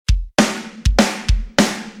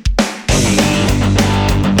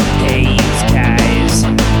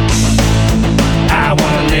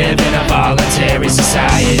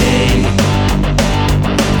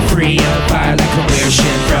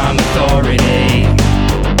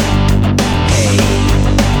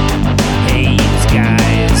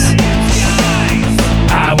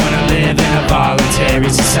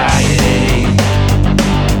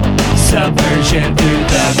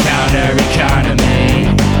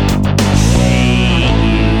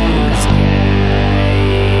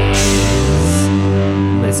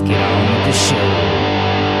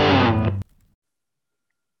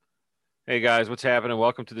Hey guys, what's happening?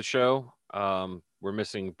 Welcome to the show. We're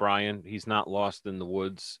missing Brian. He's not lost in the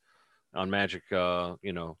woods on magic, far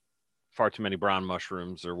too many brown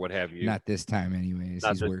mushrooms or what have you. Not this time, anyways.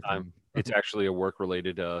 Not He's this time. working. It's actually a work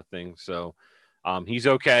related thing. So he's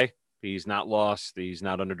okay. He's not lost. He's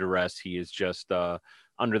not under duress. He is just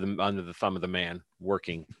under the thumb of the man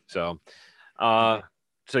working. Uh,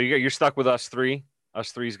 so you're stuck with us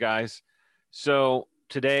three's guys. So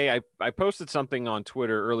today I posted something on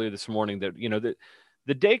Twitter earlier this morning that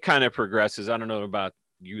the day kind of progresses. I don't know about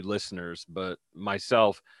you listeners, but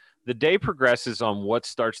myself, the day progresses on what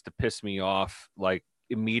starts to piss me off like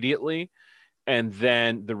immediately, and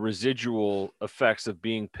then the residual effects of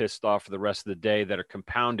being pissed off for the rest of the day that are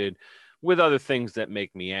compounded with other things that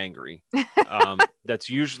make me angry. That's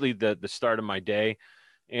usually the start of my day.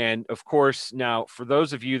 And of course, now for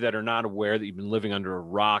those of you that are not aware that you've been living under a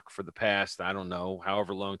rock for the past, I don't know,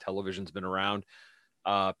 however long television's been around,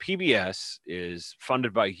 PBS is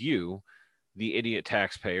funded by you, the idiot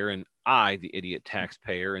taxpayer, and I, the idiot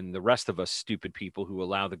taxpayer, and the rest of us stupid people who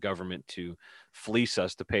allow the government to fleece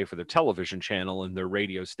us to pay for their television channel and their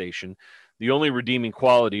radio station. The only redeeming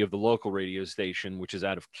quality of the local radio station, which is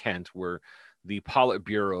out of Kent, where the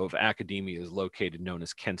Politburo of Academia is located, known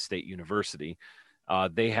as Kent State University.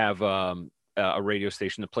 They have a radio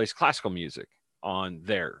station that plays classical music on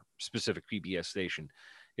their specific PBS station.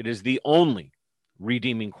 It is the only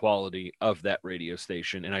redeeming quality of that radio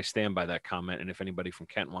station, and I stand by that comment. And if anybody from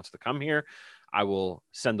Kent wants to come here, I will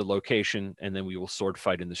send the location, and then we will sword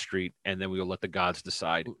fight in the street, and then we will let the gods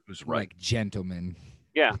decide who's right. Like gentlemen,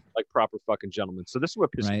 Yeah, like proper fucking gentlemen. So this is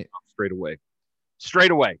what pisses me right? off straight away.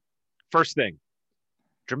 Straight away. First thing,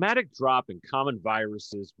 dramatic drop in common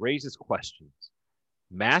viruses raises questions.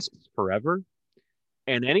 Masks forever?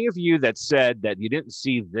 And any of you that said that you didn't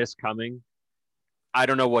see this coming, I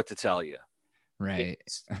don't know what to tell you. Right.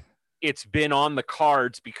 It's been on the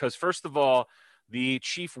cards because, first of all, the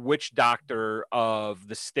chief witch doctor of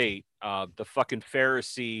the state, the fucking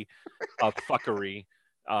Pharisee of fuckery,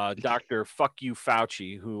 Dr. Fuck You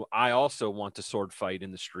Fauci, who I also want to sword fight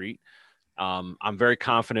in the street. I'm very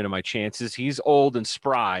confident in my chances. He's old and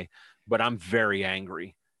spry, but I'm very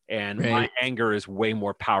angry. And my Right. anger is way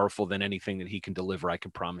more powerful than anything that he can deliver. I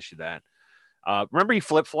can promise you that. Remember, he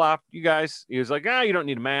flip flopped, you guys. He was like, you don't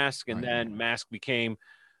need a mask. And then mask became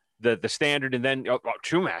the standard. And then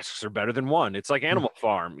two masks are better than one. It's like Animal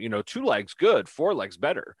Farm, two legs good, four legs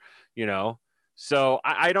better, you know. So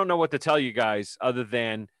I don't know what to tell you guys other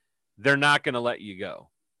than they're not going to let you go.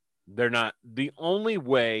 They're not. The only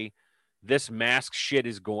way this mask shit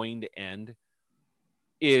is going to end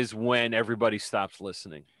is when everybody stops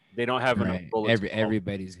listening. They don't have enough Right. bullets.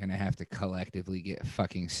 Everybody's gonna have to collectively get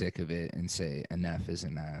fucking sick of it and say enough is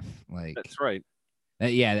enough. Like, That's right.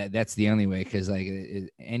 that's the only way. Because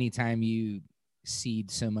anytime you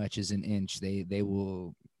seed so much as an inch, they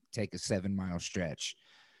will take a 7 mile stretch.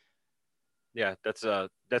 Yeah, that's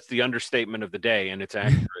the understatement of the day, and it's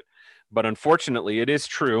accurate. But unfortunately, it is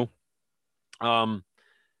true.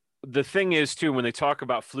 The thing is, too, when they talk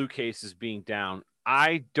about flu cases being down,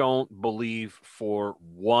 I don't believe for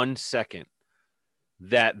 1 second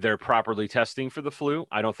that they're properly testing for the flu.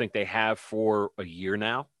 I don't think they have for a year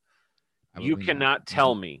now. You Probably not. cannot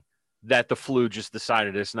tell me that the flu just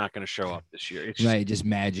decided it's not going to show up this year. It's Right. Just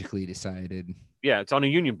magically decided. yeah, it's on a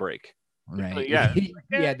union break. Right. Yeah.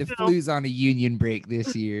 Yeah. The flu's on a union break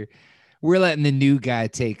this year. We're letting the new guy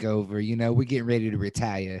take over. We're getting ready to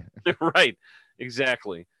retire. Right.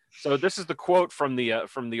 Exactly. So this is the quote from the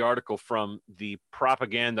article from the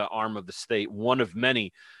propaganda arm of the state, one of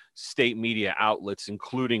many state media outlets,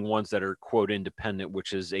 including ones that are quote independent,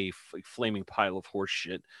 which is a flaming pile of horse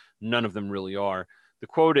shit. None of them really are. The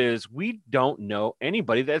quote is, "We don't know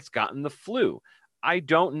anybody that's gotten the flu. I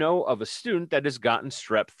don't know of a student that has gotten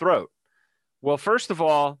strep throat." Well, first of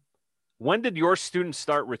all, when did your students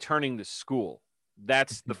start returning to school?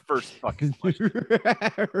 That's the first fucking question.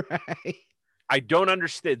 Right. I don't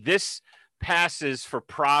understand. This passes for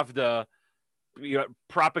Pravda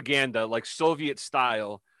propaganda, like Soviet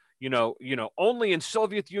style. Only in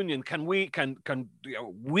Soviet Union can weak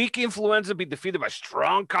influenza be defeated by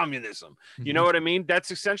strong communism. You know what I mean?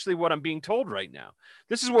 That's essentially what I'm being told right now.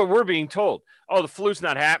 This is what we're being told. Oh, the flu's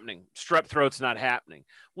not happening. Strep throat's not happening.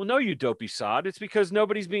 Well, no, you dopey sod. It's because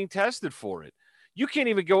nobody's being tested for it. You can't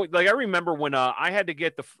even go. Like, I remember when I had to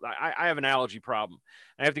get I have an allergy problem.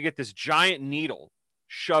 I have to get this giant needle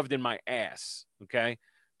shoved in my ass. Okay.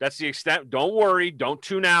 That's the extent. Don't worry. Don't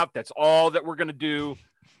tune out. That's all that we're going to do.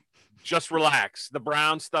 just relax. The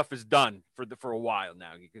brown stuff is done for a while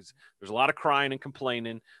now because there's a lot of crying and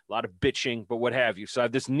complaining, a lot of bitching, but what have you. So I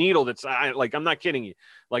have this needle that's I'm not kidding you.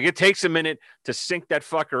 Like it takes a minute to sink that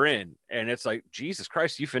fucker in, and it's like, Jesus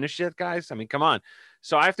Christ, you finished yet, guys? I mean, come on.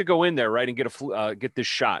 So I have to go in there, right, and get this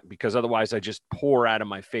shot because otherwise I just pour out of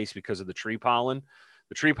my face because of the tree pollen.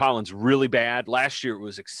 The tree pollen's really bad. Last year it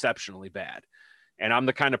was exceptionally bad, and I'm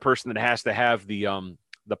the kind of person that has to have the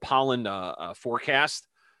pollen forecast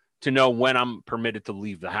to know when I'm permitted to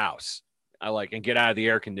leave the house. And get out of the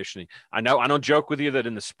air conditioning. I know I don't joke with you that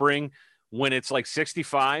in the spring when it's like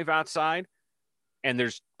 65 outside and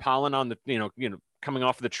there's pollen on the coming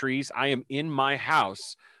off of the trees, I am in my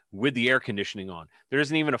house with the air conditioning on. There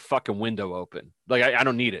isn't even a fucking window open. Like I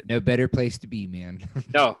don't need it. No better place to be, man.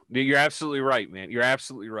 No, you're absolutely right, man. You're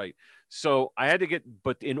absolutely right. So I had to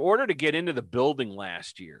but in order to get into the building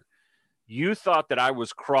last year, you thought that I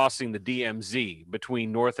was crossing the DMZ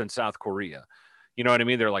between North and South Korea. You know what I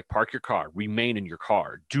mean? They're like, park your car, remain in your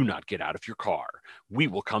car. Do not get out of your car. We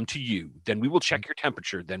will come to you. Then we will check your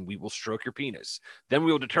temperature. Then we will stroke your penis. Then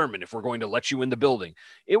we will determine if we're going to let you in the building.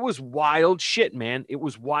 It was wild shit, man. It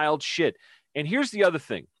was wild shit. And here's the other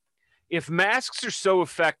thing. If masks are so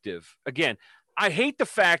effective, again, I hate the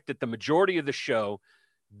fact that the majority of the show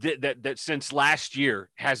that since last year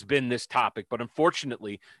has been this topic, but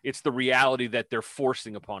unfortunately it's the reality that they're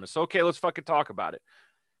forcing upon us. Okay, let's fucking talk about it.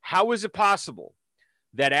 How is it possible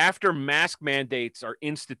that after mask mandates are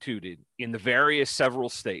instituted in the various several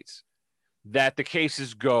states that the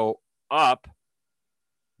cases go up,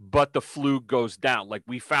 but the flu goes down? Like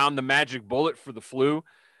we found the magic bullet for the flu.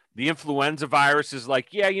 The influenza virus is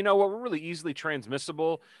like, yeah, you know what? We're really easily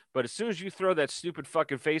transmissible, but as soon as you throw that stupid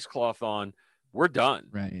fucking face cloth on, we're done.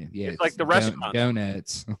 Right. Yeah. It's like the restaurants.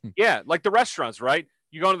 Donuts. Yeah. Like the restaurants, right?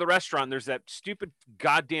 You go to the restaurant, and there's that stupid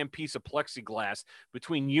goddamn piece of plexiglass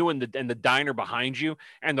between you and the diner behind you.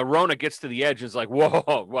 And the Rona gets to the edge and is like,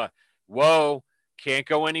 whoa, can't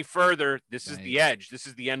go any further. This is the edge. This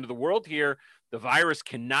is the end of the world here. The virus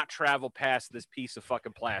cannot travel past this piece of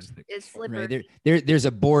fucking plastic. It's slippery. Right. There's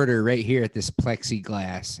a border right here at this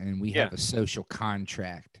plexiglass, and we have a social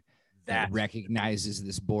contract that recognizes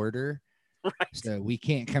this border. Right. So we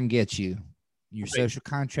can't come get you. Your social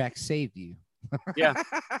contract saved you. Yeah.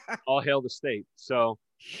 All hail the state. So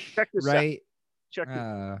check this out. Check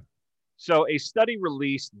it. So a study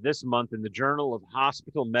released this month in the Journal of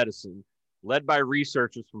Hospital Medicine, led by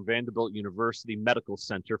researchers from Vanderbilt University Medical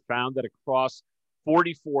Center, found that across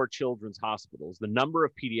 44 children's hospitals, the number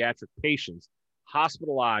of pediatric patients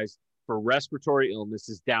hospitalized for respiratory illness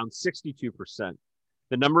is down 62%.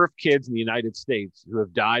 The number of kids in the United States who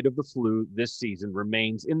have died of the flu this season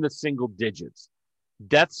remains in the single digits.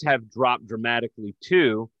 Deaths have dropped dramatically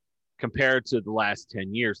too, compared to the last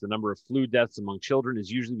 10 years. The number of flu deaths among children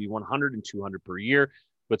is usually 100 and 200 per year,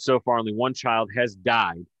 but so far only one child has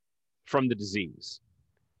died from the disease.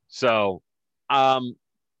 So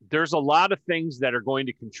there's a lot of things that are going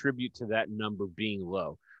to contribute to that number being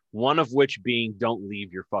low. One of which being don't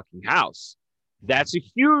leave your fucking house. That's a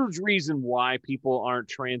huge reason why people aren't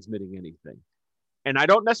transmitting anything. And I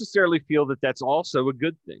don't necessarily feel that that's also a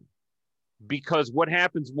good thing, because what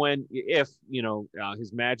happens if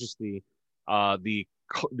His Majesty, the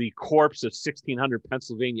corpse of 1600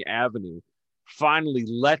 Pennsylvania Avenue finally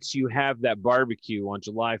lets you have that barbecue on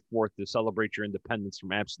July 4th to celebrate your independence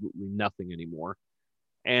from absolutely nothing anymore.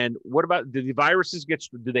 And what about, do the viruses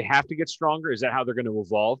do they have to get stronger? Is that how they're going to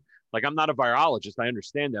evolve? Like, I'm not a virologist, I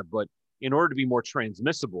understand that, but in order to be more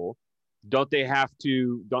transmissible, they're going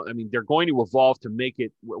to evolve to make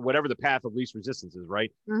it whatever the path of least resistance is,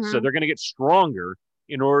 right? Mm-hmm. So they're going to get stronger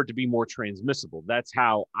in order to be more transmissible. That's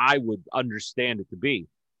how I would understand it to be.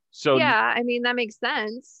 So yeah, I mean, that makes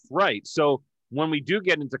sense. Right. So when we do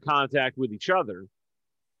get into contact with each other,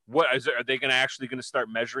 are they actually going to start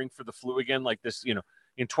measuring for the flu again, like this,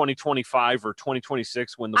 in 2025 or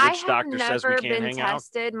 2026 when the witch doctor says we can't hang out? I have never been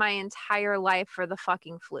tested my entire life for the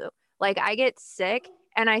fucking flu. Like, I get sick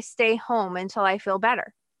and I stay home until I feel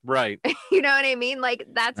better. Right. You know what I mean? Like,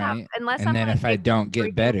 that's how, unless and then if I don't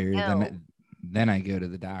get better, then I go to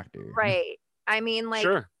the doctor. Right. I mean, like,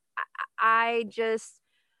 sure. I just,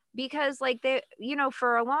 because like they,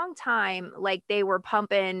 for a long time, like they were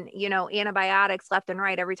pumping, antibiotics left and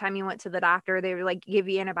right. Every time you went to the doctor, they were like, give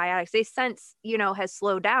you antibiotics. They since, has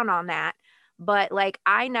slowed down on that. But like,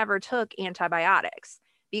 I never took antibiotics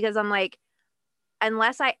because I'm like,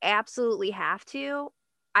 unless I absolutely have to,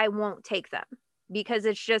 I won't take them because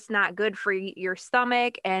it's just not good for your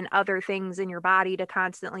stomach and other things in your body to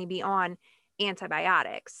constantly be on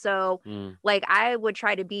antibiotics. So like I would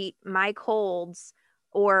try to beat my colds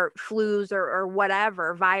or flus or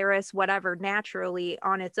whatever, virus, whatever, naturally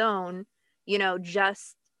on its own, you know,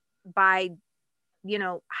 just by, you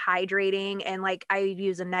know, hydrating. And like I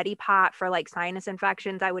use a neti pot for like sinus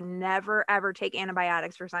infections. I would never ever take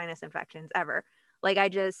antibiotics for sinus infections ever. Like I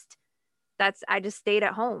just stayed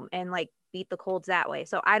at home and like beat the colds that way.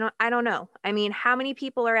 So I don't know. I mean, how many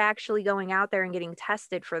people are actually going out there and getting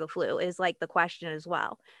tested for the flu is like the question as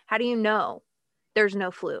well. How do you know there's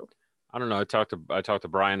no flu? I don't know. I talked to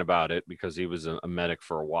Brian about it because he was a medic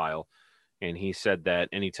for a while, and he said that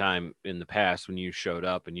anytime in the past when you showed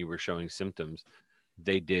up and you were showing symptoms,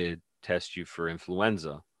 they did test you for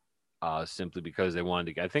influenza, simply because they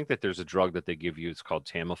wanted to. I think that there's a drug that they give you. It's called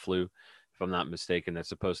Tamiflu, if I'm not mistaken. That's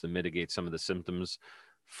supposed to mitigate some of the symptoms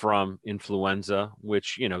from influenza,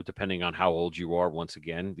 which, you know, depending on how old you are, once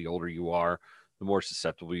again, the older you are, the more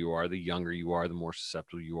susceptible you are. The younger you are, the more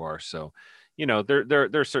susceptible you are. So, you know, there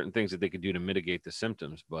are certain things that they could do to mitigate the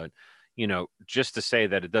symptoms, but you know, just to say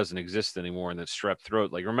that it doesn't exist anymore and that strep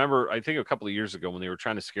throat, like remember, I think a couple of years ago when they were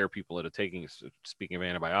trying to scare people into taking, speaking of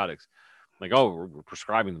antibiotics, like, oh, we're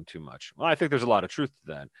prescribing them too much. Well, I think there's a lot of truth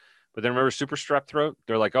to that. But then remember super strep throat?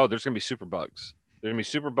 They're like, oh, there's going to be super bugs. There's going to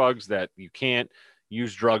be super bugs that you can't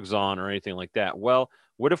use drugs on or anything like that. Well,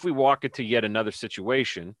 what if we walk into yet another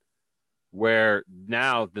situation where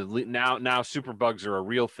now now super bugs are a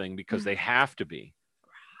real thing because they have to be,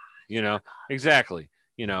 you know, exactly.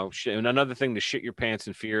 You know, and another thing to shit your pants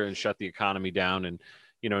in fear and shut the economy down and,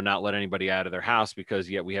 you know, not let anybody out of their house because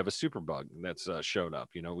yet we have a super bug that's showed up.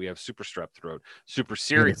 You know, we have super strep throat, super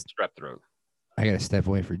serious strep throat. I got to step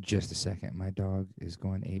away for just a second. My dog is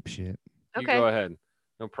going ape shit. You go ahead.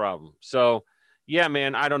 No problem. So, yeah,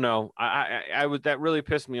 man, I don't know. I would, that really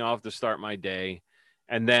pissed me off to start my day.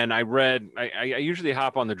 And then I read, I usually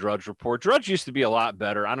hop on the Drudge Report. Drudge used to be a lot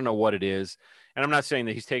better. I don't know what it is. And I'm not saying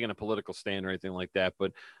that he's taking a political stand or anything like that,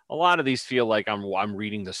 but a lot of these feel like I'm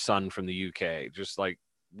reading The Sun from the UK, just like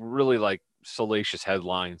really like salacious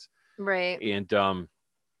headlines. Right. And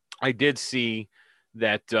I did see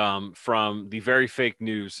that from the very fake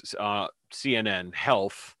news, CNN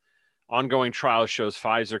Health, ongoing trial shows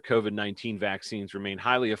Pfizer COVID-19 vaccines remain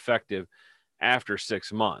highly effective after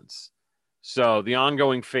 6 months. So the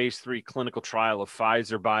ongoing phase 3 clinical trial of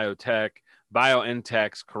Pfizer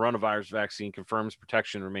BioNTech's coronavirus vaccine confirms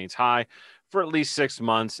protection remains high for at least 6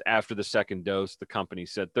 months after the second dose, the company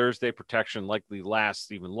said Thursday. Protection likely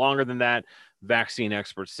lasts even longer than that, vaccine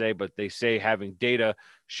experts say, but they say having data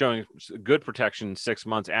showing good protection 6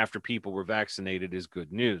 months after people were vaccinated is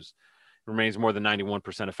good news. It remains more than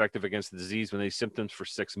 91% effective against the disease when they symptoms for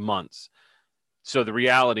 6 months. So the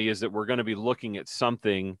reality is that we're going to be looking at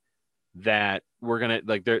something that we're going to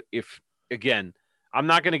like there. If again, I'm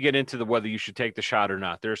not going to get into the whether you should take the shot or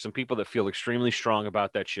not. There are some people that feel extremely strong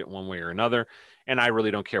about that shit one way or another, and I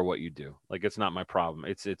really don't care what you do. Like, it's not my problem.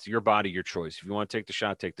 It's your body, your choice. If you want to take the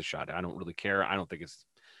shot, take the shot. I don't really care. I don't think it's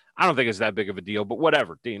that big of a deal. But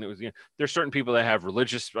whatever, Dean. It was. You know, there's certain people that have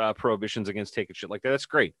religious prohibitions against taking shit like that. That's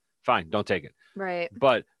great. Fine, don't take it. Right.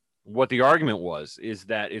 But what the argument was is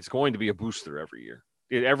that it's going to be a booster every year.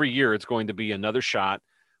 Every year, it's going to be another shot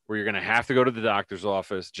where you're going to have to go to the doctor's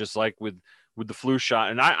office, just like with the flu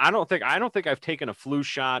shot. And I don't think I've taken a flu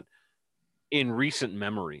shot in recent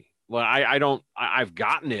memory. Well, I've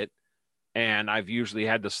gotten it, and I've usually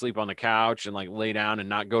had to sleep on the couch and like lay down and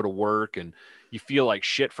not go to work, and you feel like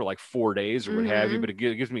shit for like 4 days or what have you. But it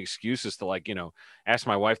gives me excuses to, like, you know, ask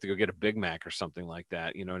my wife to go get a Big Mac or something like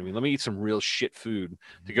that. You know what I mean? Let me eat some real shit food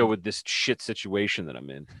to go with this shit situation that I'm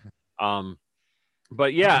in.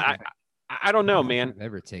 But yeah, I don't know, man. I've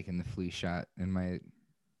never taken the flu shot in my.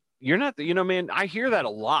 You're not, you know, man. I hear that a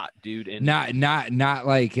lot, dude. And not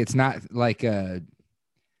like it's not like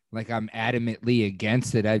like I'm adamantly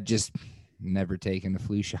against it. I've just never taken the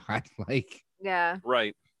flu shot. Like, yeah,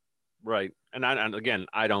 right. And again,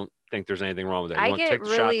 I don't think there's anything wrong with that. I get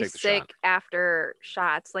really sick after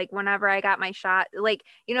shots. Like whenever I got my shot, like,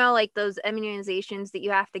 you know, like those immunizations that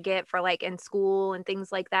you have to get for like in school and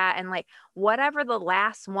things like that. And like whatever the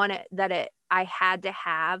last one I had to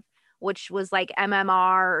have, which was like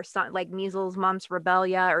MMR or something, like measles, mumps,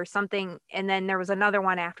 rubella or something. And then there was another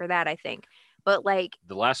one after that, I think. But like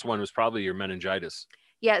the last one was probably your meningitis.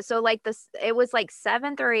 Yeah, so like this, it was like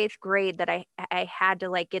 7th or 8th grade that I had to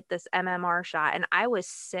like get this MMR shot, and I was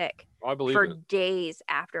sick for days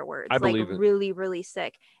afterwards. I believe like really, really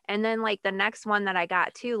sick. And then like the next one that I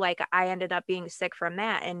got too, like I ended up being sick from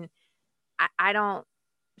that, and I don't.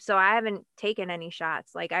 So I haven't taken any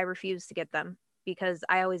shots. Like I refuse to get them because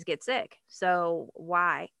I always get sick. So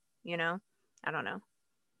why? You know, I don't know.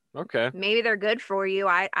 Okay. Maybe they're good for you.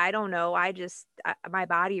 I don't know. My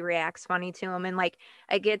body reacts funny to them, and like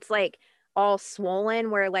it gets like all swollen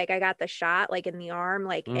where like I got the shot like in the arm,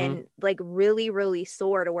 like and like really, really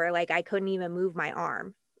sore to where like I couldn't even move my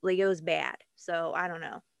arm. Like it was bad. So I don't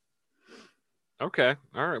know. Okay.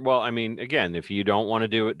 All right. Well, I mean, again, if you don't want to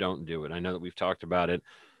do it, don't do it. I know that we've talked about it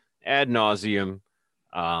ad nauseum.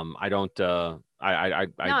 I don't. No,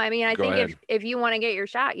 I mean, I think ahead. if you want to get your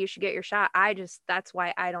shot, you should get your shot. That's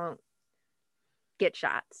why I don't get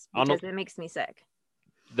shots, because it makes me sick.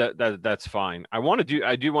 That's fine. I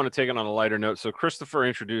do want to take it on a lighter note. So Christopher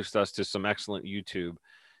introduced us to some excellent YouTube,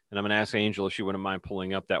 and I'm going to ask Angel if she wouldn't mind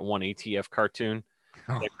pulling up that one ATF cartoon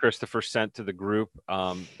that Christopher sent to the group.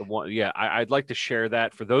 The one, yeah, I'd like to share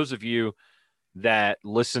that for those of you that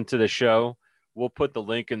listen to the show. We'll put the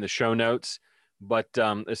link in the show notes, but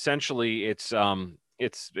essentially it's a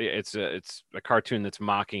cartoon that's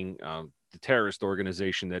mocking the terrorist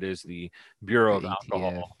organization that is the Bureau of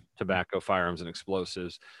Alcohol, Tobacco, Firearms, and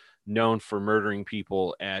Explosives, known for murdering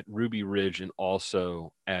people at Ruby Ridge and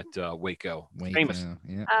also at Waco. Famous.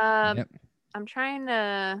 Yeah. I'm trying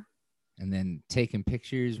to. And then taking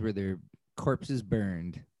pictures where their corpses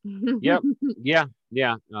burned. Yep. Yeah.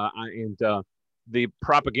 And the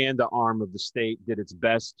propaganda arm of the state did its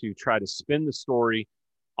best to try to spin the story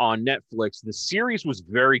on Netflix. The series was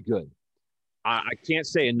very good. I can't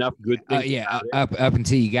say enough good things. Up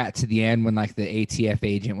until you got to the end when like the ATF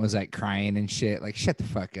agent was like crying and shit. Like, shut the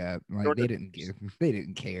fuck up. Like they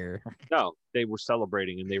didn't care. No, they were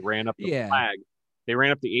celebrating and they ran up the flag. They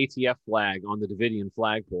ran up the ATF flag on the Davidian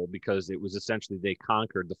flagpole because it was essentially they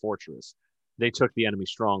conquered the fortress. They took the enemy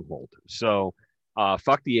stronghold. So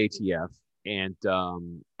fuck the ATF and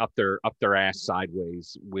up their ass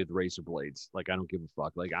sideways with razor blades. Like I don't give a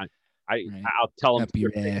fuck. Like I'll tell them up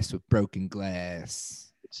your ass with broken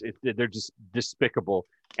glass. They're just despicable,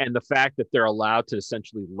 and the fact that they're allowed to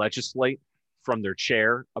essentially legislate from their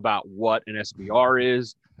chair about what an SBR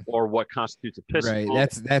is or what constitutes a pistol.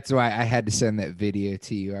 Right. That's why I had to send that video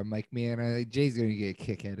to you. I'm like, man, Jay's gonna get a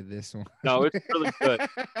kick out of this one. No, it's really good.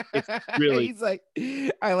 It's really. He's like,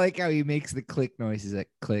 I like how he makes the click noise. He's like,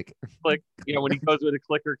 click, click. You know, when he goes with a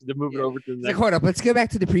clicker to move it over to the next. Like, hold up, let's go back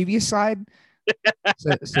to the previous slide.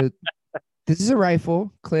 So this is a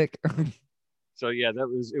rifle. Click. So yeah,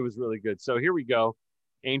 it was really good. So here we go.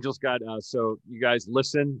 Angel's got so you guys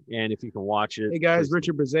listen, and if you can watch it. Hey guys,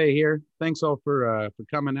 Richard Brazet here. Thanks all for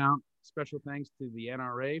coming out. Special thanks to the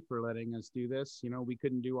NRA for letting us do this. You know, we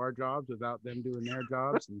couldn't do our jobs without them doing their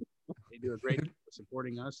jobs, and they do a great job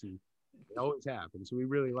supporting us, and they always have. And so we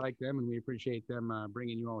really like them, and we appreciate them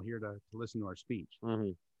bringing you all here to listen to our speech.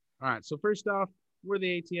 Mm-hmm. All right. So first off, we're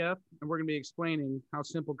the ATF, and we're going to be explaining how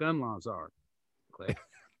simple gun laws are. Click.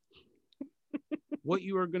 What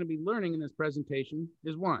you are going to be learning in this presentation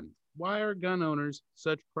is one, why are gun owners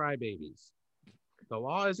such crybabies? The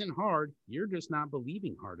law isn't hard. You're just not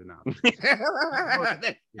believing hard enough.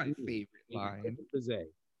 That's my favorite line.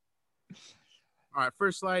 All right,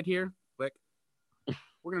 first slide here. Click.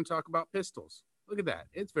 We're going to talk about pistols. Look at that.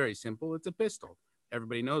 It's very simple. It's a pistol.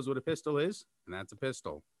 Everybody knows what a pistol is, and that's a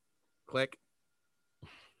pistol. Click.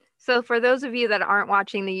 So for those of you that aren't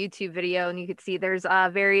watching the YouTube video, and you could see there's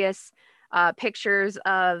various pictures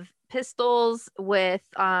of pistols with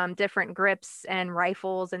different grips and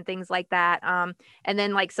rifles and things like that, and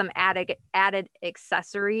then like some added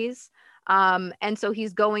accessories, and so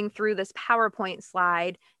he's going through this PowerPoint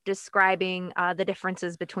slide describing the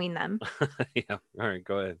differences between them. Yeah. All right,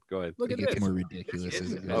 go ahead. Look at this. It's more ridiculous.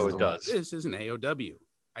 It does. This is an AOW.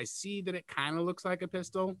 I see that it kind of looks like a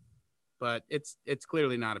pistol, but it's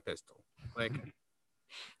clearly not a pistol. Like,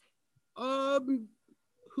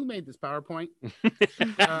 who made this PowerPoint?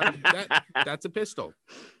 That's a pistol.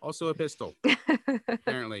 Also a pistol.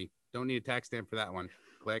 Apparently, don't need a tax stamp for that one.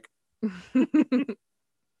 Click.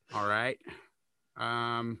 All right.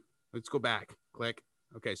 Let's go back. Click.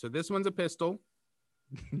 Okay, so this one's a pistol.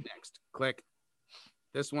 Next. Click.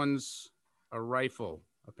 This one's a rifle.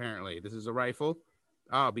 Apparently, this is a rifle.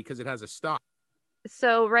 Oh, because it has a stock.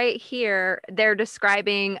 So right here, they're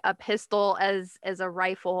describing a pistol as a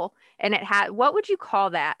rifle, and it had, what would you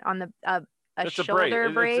call that on the a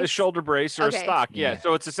shoulder brace? It's a shoulder brace or a stock. Yeah.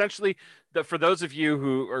 So it's essentially for those of you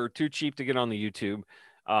who are too cheap to get on the YouTube.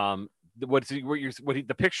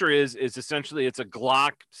 The picture is essentially it's a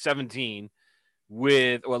Glock 17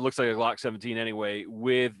 with it looks like a Glock 17 anyway,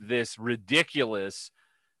 with this ridiculous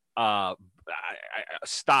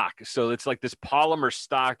stock. So it's like this polymer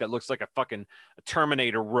stock that looks like a fucking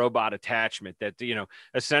Terminator robot attachment that, you know,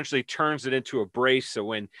 essentially turns it into a brace. So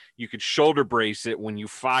when you could shoulder brace it when you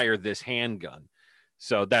fire this handgun.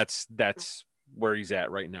 So that's where he's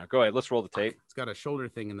at right now. Go ahead. Let's roll the tape. It's got a shoulder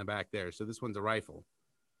thing in the back there. So this one's a rifle.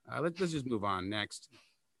 Let's just move on next.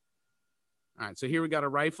 All right. So here we got a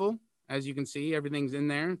rifle. As you can see, everything's in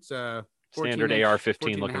there. It's a standard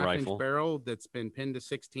AR-15 looking 14.5 rifle. inch barrel that's been pinned to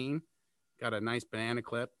 16. Got a nice banana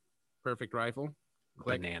clip. Perfect rifle.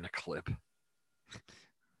 Click. Banana clip.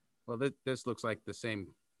 Well, this looks like the same.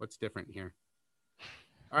 What's different here?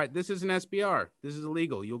 All right, this is an SBR. This is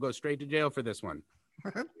illegal. You'll go straight to jail for this one.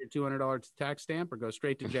 Your $200 tax stamp or go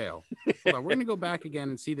straight to jail. Hold on, we're going to go back again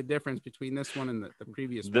and see the difference between this one and the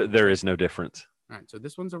previous one. There is no difference. All right, so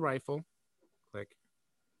this one's a rifle. Click.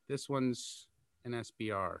 This one's an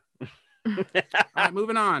SBR. All right,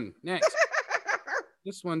 moving on. Next.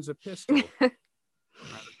 This one's a pistol. All right,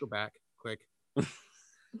 let's go back. Click. This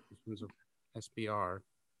one's a SBR.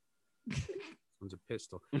 This one's a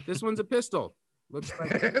pistol. This one's a pistol. Looks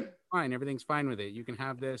like fine. Everything's fine with it. You can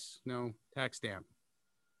have this. No tax stamp.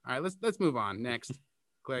 All right, let's move on. Next.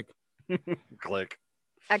 Click. Click.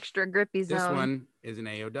 Extra grippy zone. This one is an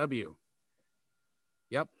AOW.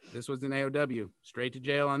 Yep, this was an AOW. Straight to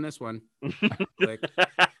jail on this one. Click.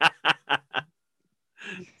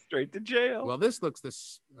 Straight to jail. Well, this looks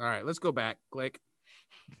this. All right, let's go back. Click.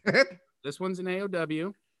 This one's an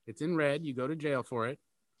AOW. It's in red. You go to jail for it.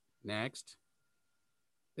 Next.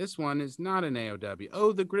 This one is not an AOW.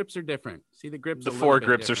 Oh, the grips are different. See, the grips. The four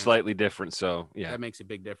grips are slightly different. So yeah, that makes a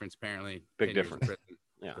big difference. Apparently, big difference.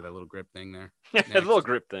 Yeah, for that little grip thing there. The little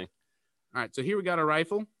grip thing. All right, so here we got a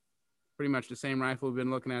rifle. Pretty much the same rifle we've been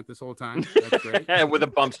looking at this whole time. That's great. With a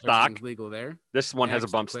bump stock. Legal there. This one has a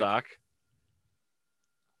bump click. stock.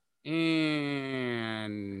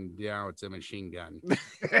 And now it's a machine gun. Let's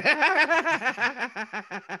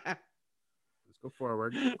go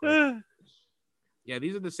forward. Yeah,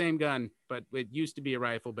 these are the same gun, but it used to be a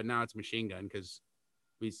rifle, but now it's a machine gun because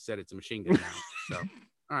we said it's a machine gun now. So,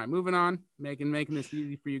 all right, moving on, making this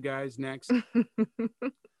easy for you guys. Next.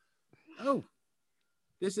 Oh,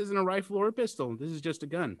 this isn't a rifle or a pistol. This is just a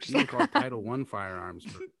gun. These are called Title I firearms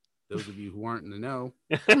for those of you who aren't in the know.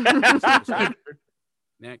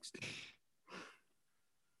 Next.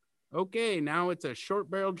 Okay, now it's a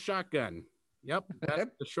short-barreled shotgun. Yep,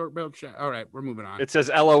 that's the short-barreled shot. All right, we're moving on. It says,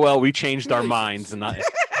 "LOL, we changed our minds." And not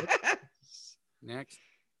next.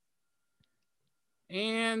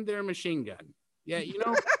 And their machine gun. Yeah, you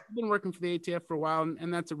know, I've been working for the ATF for a while,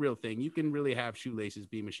 and that's a real thing. You can really have shoelaces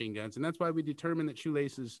be machine guns, and that's why we determined that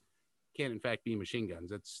shoelaces can, in fact, be machine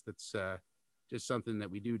guns. That's just something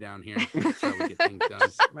that we do down here. That's how we get things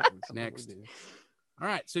done. Next. All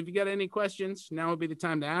right, so if you got any questions, now would be the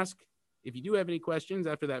time to ask. If you do have any questions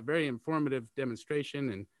after that very informative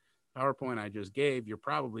demonstration and PowerPoint I just gave, you're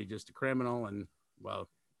probably just a criminal, and, well,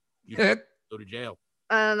 you should go to jail.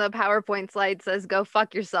 The PowerPoint slide says, "Go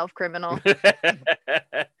fuck yourself, criminal."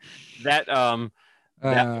 That was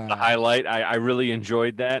the highlight. I really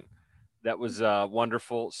enjoyed that. That was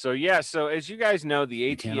wonderful. So yeah, so as you guys know, the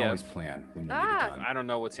ATF. You can't always plan when you need it done. I don't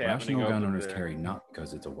know what's happening. Rational gun owners carry not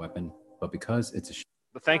because it's a weapon, but because it's a.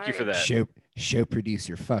 But thank you for that. Show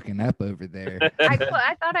producer fucking up over there. I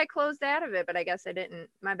thought I closed out of it, but I guess I didn't.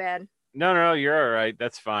 My bad. No, you're all right.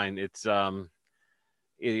 That's fine. It's the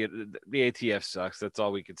ATF sucks. That's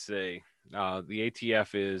all we could say. The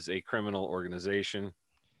ATF is a criminal organization.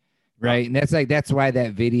 Right. And that's why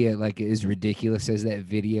that video is ridiculous as that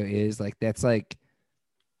video is. That's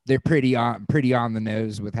they're pretty on the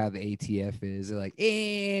nose with how the ATF is. They're like,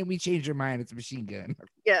 we changed our mind. It's a machine gun.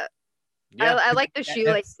 Yeah. I like the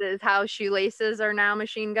shoelaces, how shoelaces are now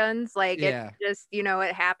machine guns. It just,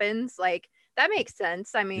 it happens. That makes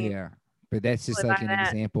sense. I mean, yeah. But that's just an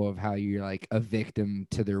example of how you're a victim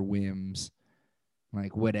to their whims.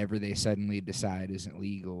 Whatever they suddenly decide isn't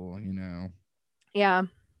legal, Yeah.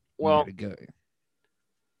 Well,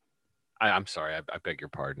 I'm sorry. I beg your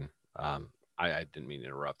pardon. I didn't mean to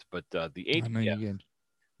interrupt, but the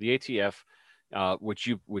ATF,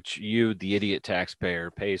 which you, the idiot taxpayer,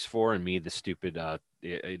 pays for, and me, the stupid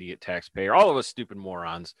idiot taxpayer, all of us stupid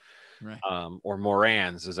morons. Right. Or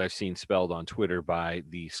Morans, as I've seen spelled on Twitter by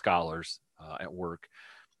the scholars at work.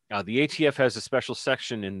 The ATF has a special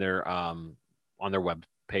section in their on their web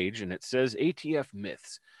page, and it says ATF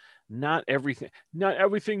myths. Not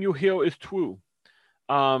everything you hear is true.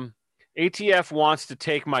 ATF wants to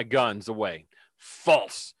take my guns away.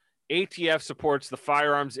 False. ATF supports the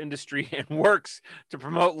firearms industry and works to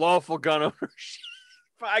promote lawful gun ownership.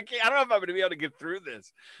 I don't know if I'm going to be able to get through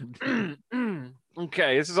this.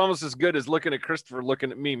 Okay, this is almost as good as looking at Christopher,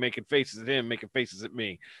 looking at me, making faces at him, making faces at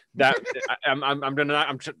me. That I'm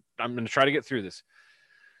gonna try to get through this.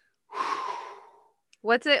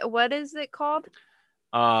 What is it called?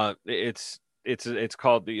 It's it's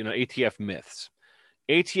called the ATF myths.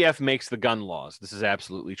 ATF makes the gun laws. This is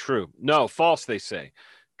absolutely true. No, false, they say.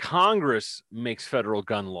 Congress makes federal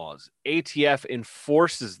gun laws. ATF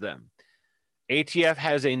enforces them. ATF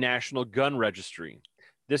has a national gun registry.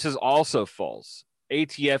 This is also false.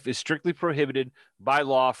 ATF is strictly prohibited by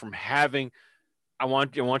law from having. I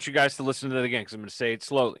want you guys to listen to that again because I'm going to say it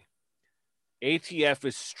slowly. ATF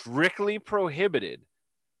is strictly prohibited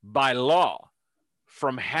by law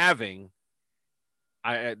from having.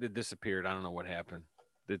 It disappeared. I don't know what happened.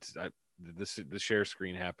 The share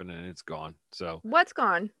screen happened and it's gone. So what's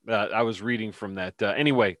gone? I was reading from that.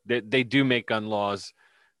 Anyway, they do make gun laws.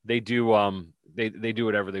 They do they do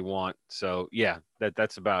whatever they want. So yeah,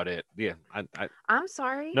 that's about it. Yeah, I'm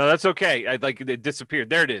sorry. No, that's okay. It disappeared.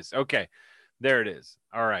 There it is. Okay, there it is.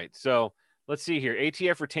 All right. So let's see here.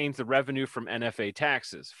 ATF retains the revenue from NFA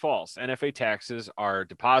taxes. False. NFA taxes are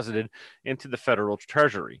deposited into the federal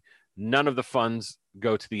treasury. None of the funds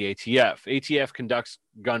go to the ATF. ATF conducts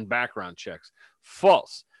gun background checks.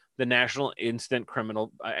 False. The National Instant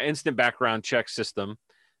Background Check System,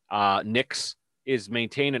 NICS, is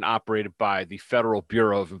maintained and operated by the Federal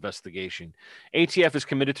Bureau of Investigation. ATF is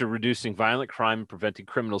committed to reducing violent crime and preventing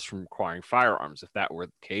criminals from acquiring firearms. If that were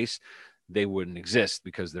the case, they wouldn't exist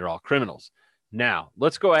because they're all criminals. Now,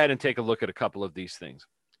 let's go ahead and take a look at a couple of these things.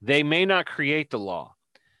 They may not create the law,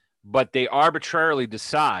 but they arbitrarily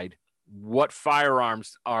decide what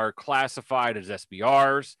firearms are classified as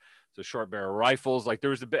SBRs, so short barrel rifles. Like there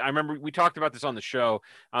was I remember we talked about this on the show.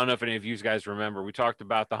 I don't know if any of you guys remember. We talked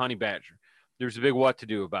about the Honey Badger. There's a big what to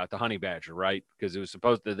do about the Honey Badger, right? Because it was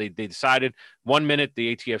supposed to, they decided 1 minute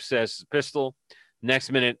the ATF says it's a pistol.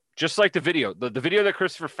 Next minute, just like the video, the video that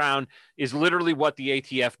Christopher found is literally what the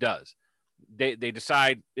ATF does. They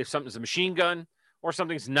decide if something's a machine gun or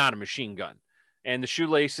something's not a machine gun. And the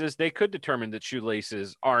shoelaces, they could determine that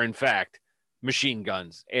shoelaces are in fact machine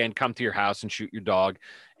guns and come to your house and shoot your dog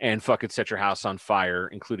and fucking set your house on fire,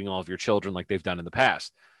 including all of your children like they've done in the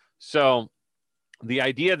past. So the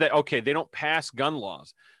idea that, okay, they don't pass gun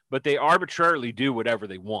laws, but they arbitrarily do whatever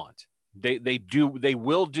they want. They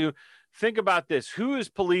will do. Think about this. Who is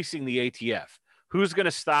policing the ATF? Who's going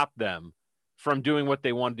to stop them from doing what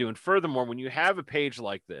they want to do? And furthermore, when you have a page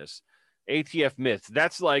like this, ATF Myths,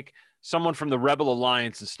 that's like someone from the Rebel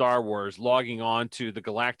Alliance in Star Wars logging on to the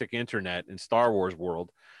galactic internet in Star Wars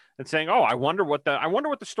world and saying, oh, I wonder what the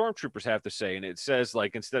stormtroopers have to say. And it says,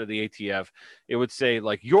 like, instead of the ATF, it would say,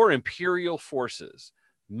 like, your Imperial forces,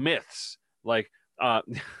 myths, like,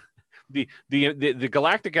 the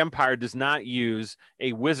Galactic Empire does not use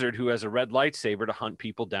a wizard who has a red lightsaber to hunt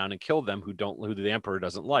people down and kill them who the Emperor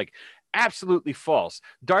doesn't like. Absolutely false.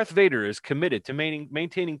 Darth Vader is committed to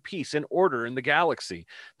maintaining peace and order in the galaxy.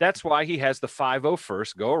 That's why he has the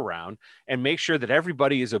 501st go around and make sure that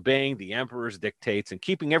everybody is obeying the Emperor's dictates and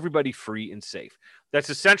keeping everybody free and safe. That's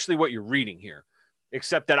essentially what you're reading here,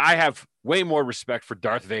 except that I have way more respect for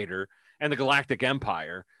Darth Vader and the Galactic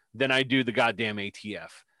Empire than I do the goddamn ATF.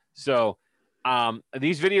 So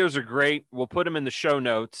these videos are great. We'll put them in the show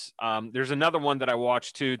notes. There's another one that I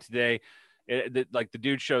watched too today. Like the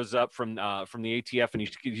dude shows up from the ATF and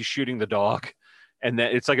he's shooting the dog, and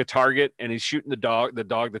then it's like a target, and he's shooting the dog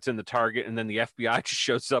that's in the target, and then the FBI just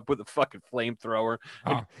shows up with a fucking flamethrower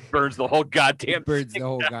and burns the whole goddamn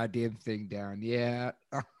goddamn thing down. Yeah.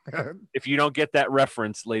 If you don't get that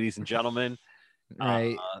reference, ladies and gentlemen,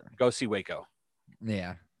 right, go see Waco.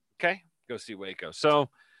 Yeah. Okay, go see Waco. So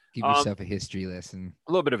give yourself a history lesson.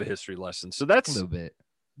 A little bit of a history lesson. So that's a little bit.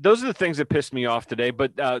 Those are the things that pissed me off today.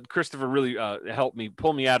 But Christopher really helped me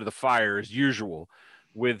pull me out of the fire as usual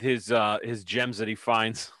with his gems that he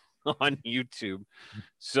finds on YouTube.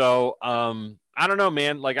 So I don't know,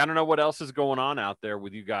 man. Like, I don't know what else is going on out there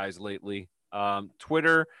with you guys lately.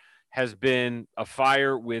 Twitter has been a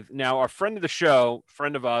fire with now our friend of the show,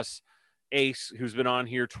 friend of us, Ace, who's been on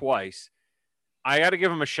here twice. I got to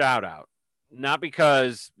give him a shout out, not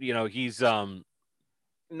because, you know, he's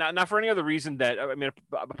not for any other reason that, I mean,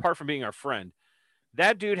 apart from being our friend,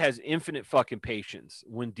 that dude has infinite fucking patience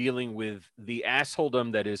when dealing with the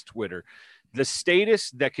assholedom that is Twitter. The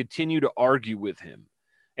statists that continue to argue with him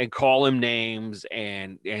and call him names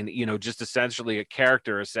and you know, just essentially a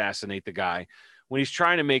character assassinate the guy when he's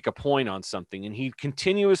trying to make a point on something, and he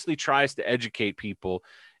continuously tries to educate people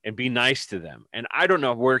and be nice to them. And I don't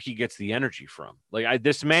know where he gets the energy from. Like,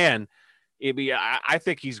 this man, I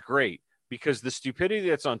think he's great. Because the stupidity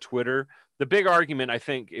that's on Twitter, the big argument, I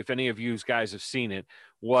think, if any of you guys have seen it,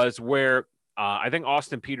 was where I think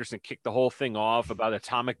Austin Peterson kicked the whole thing off about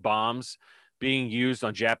atomic bombs being used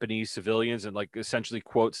on Japanese civilians and like essentially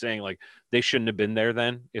quote saying like they shouldn't have been there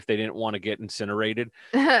then if they didn't want to get incinerated,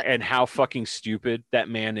 and how fucking stupid that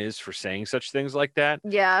man is for saying such things like that.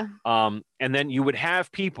 Yeah. And then you would have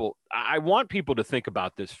people, I want people to think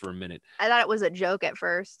about this for a minute. I thought it was a joke at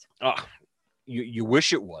first. You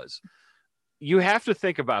wish it was. You have to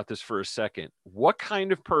think about this for a second. What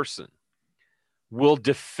kind of person will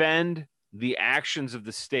defend the actions of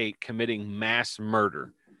the state committing mass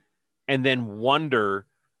murder and then wonder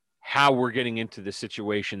how we're getting into the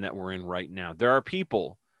situation that we're in right now? There are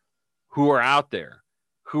people who are out there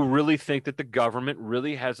who really think that the government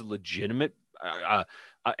really has a legitimate,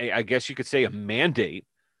 I guess you could say, a mandate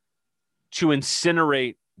to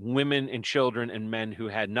incinerate women and children and men who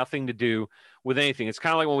had nothing to do with anything. It's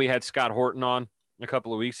kind of like when we had Scott Horton on a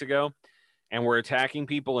couple of weeks ago, and we're attacking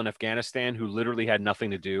people in Afghanistan who literally had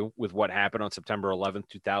nothing to do with what happened on September 11th,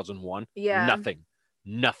 2001. Yeah.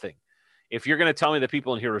 Nothing. If you're going to tell me that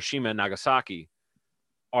people in Hiroshima and Nagasaki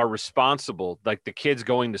are responsible, like the kids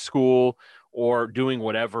going to school or doing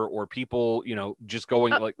whatever, or people, you know, just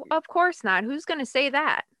going like. Of course not. Who's going to say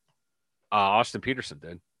that? Austin Peterson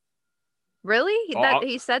did. Really?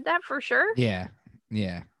 He said that for sure? Yeah.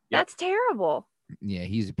 That's terrible. Yeah,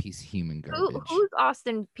 he's a piece of human garbage. Who's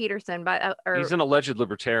Austin Peterson? He's an alleged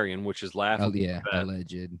libertarian, which is laughable. Oh yeah,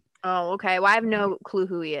 alleged. Oh, okay. Well, I have no clue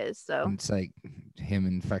who he is. So it's like him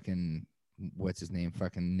and fucking what's his name?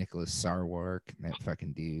 Fucking Nicholas Sarwark, that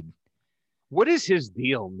fucking dude. What is his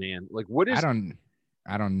deal, man? Like, what is? I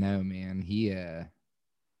don't know, man.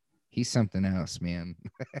 He's something else, man.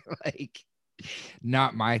 Like,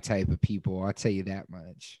 not my type of people. I'll tell you that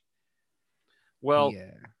much. Well,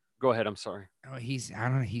 go ahead. I'm sorry. Oh, I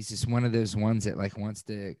don't know. He's just one of those ones that like wants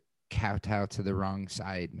to kowtow to the wrong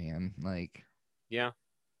side, man. Like, yeah,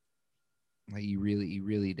 like he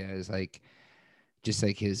really does. Like, just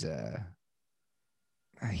like his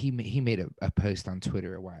he made a post on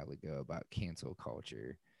Twitter a while ago about cancel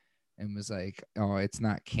culture, and was like, "Oh, it's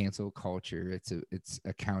not cancel culture. It's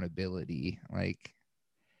accountability." Like,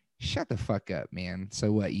 shut the fuck up, man.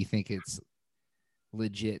 So what? You think it's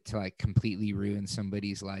legit to like completely ruin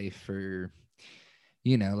somebody's life for,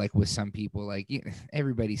 you know, like with some people, like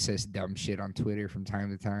everybody says dumb shit on Twitter from time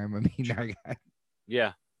to time. I mean,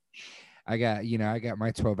 I got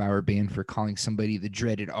my 12-hour ban for calling somebody the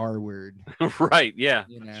dreaded R word. Right. Yeah.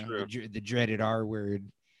 You know, the dreaded R word.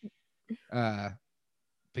 But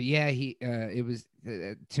yeah, it was,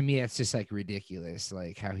 to me, it's just like ridiculous.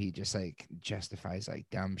 Like how he just like justifies like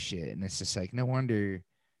dumb shit. And it's just like, no wonder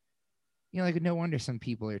some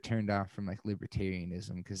people are turned off from like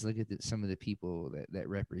libertarianism, because look at some of the people that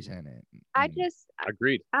represent it. I just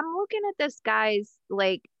agreed. I'm looking at this guy's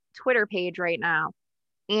like Twitter page right now,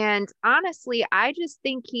 and honestly, I just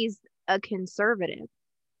think he's a conservative.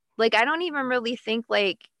 Like, I don't even really think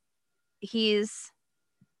like I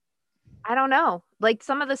don't know. Like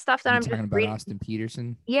some of the stuff that I'm talking just about reading, Austin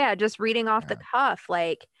Peterson. Yeah, just reading off the cuff,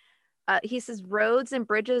 like. He says roads and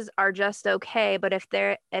bridges are just okay, but if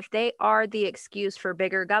they are the excuse for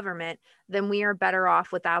bigger government, then we are better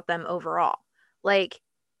off without them overall. Like,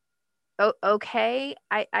 okay,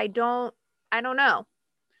 I don't know.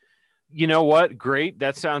 You know what? Great,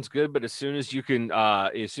 that sounds good. But as soon as you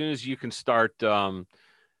can start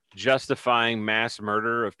justifying mass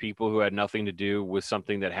murder of people who had nothing to do with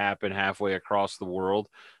something that happened halfway across the world,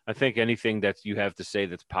 I think anything that you have to say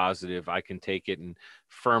that's positive, I can take it and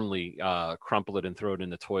firmly crumple it and throw it in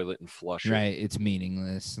the toilet and flush it. Right. It's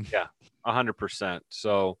meaningless. Yeah, 100%.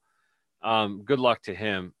 So good luck to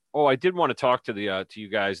him. Oh, I did want to talk to to you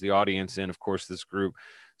guys, the audience, and of course this group.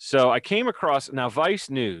 So I came across now Vice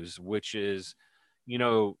News, which is, you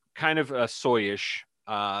know, kind of soyish.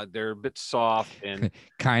 They're a bit soft and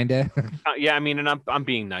kinda. Yeah, I mean, and I'm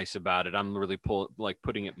being nice about it. I'm really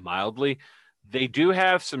putting it mildly. They do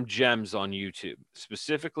have some gems on YouTube,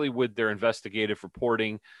 specifically with their investigative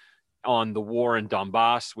reporting on the war in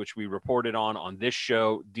Donbass, which we reported on this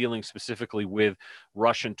show, dealing specifically with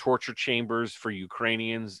Russian torture chambers for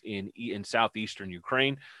Ukrainians in southeastern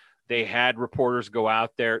Ukraine. They had reporters go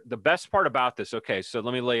out there. The best part about this, okay, so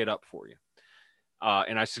let me lay it up for you.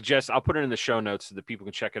 And I suggest I'll put it in the show notes so that people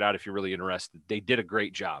can check it out if you're really interested. They did a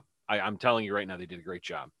great job. I'm telling you right now, they did a great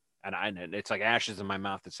job. And it's like ashes in my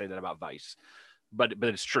mouth to say that about Vice, but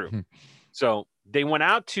it's true. So they went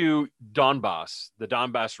out to Donbass, the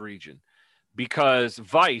Donbass region, because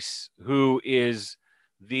Vice, who is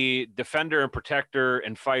the defender and protector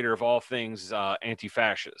and fighter of all things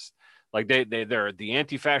anti-fascist, like they're the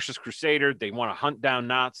anti-fascist crusader. They want to hunt down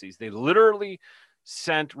Nazis. They literally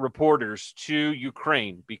sent reporters to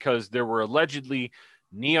Ukraine because there were allegedly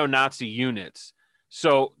neo-Nazi units.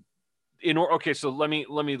 So okay, so let me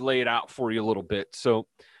lay it out for you a little bit. So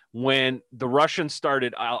when the Russians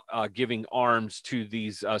started giving arms to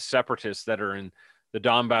these separatists that are in the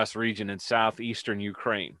Donbass region in southeastern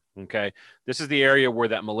Ukraine, okay, this is the area where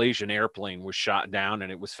that Malaysian airplane was shot down,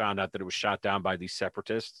 and it was found out that it was shot down by these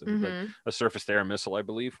separatists, like a surface-to-air missile, I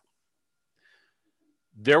believe.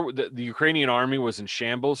 The Ukrainian army was in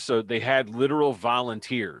shambles, so they had literal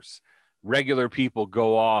volunteers, regular people,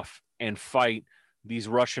 go off and fight these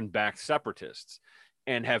Russian-backed separatists,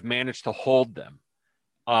 and have managed to hold them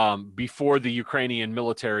before the Ukrainian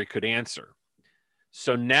military could answer.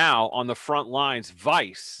 So now on the front lines,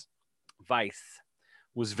 Vice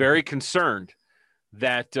was very concerned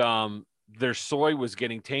that their soy was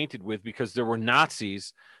getting tainted with, because there were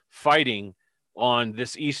Nazis fighting on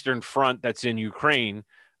this eastern front that's in Ukraine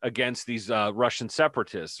against these Russian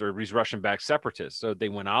separatists, or these Russian-backed separatists. So they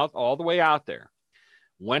went out all the way out there,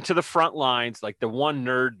 went to the front lines, like the one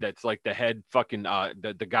nerd that's like the head fucking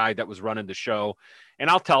the guy that was running the show. And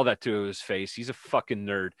I'll tell that to his face. He's a fucking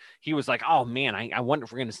nerd. He was like, oh man, I wonder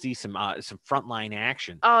if we're going to see some frontline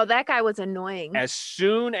action. Oh, that guy was annoying. As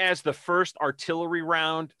soon as the first artillery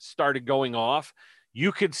round started going off,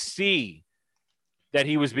 you could see that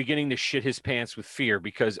he was beginning to shit his pants with fear,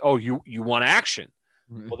 because, oh, you want action?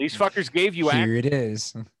 Well, these fuckers gave you action. Here it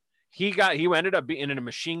is. He ended up being in a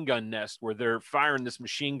machine gun nest where they're firing this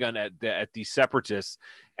machine gun at these separatists,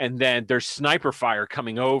 and then there's sniper fire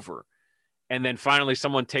coming over. And then finally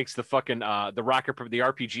someone takes the fucking the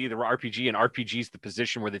RPG, and RPG's the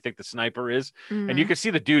position where they think the sniper is. And you can see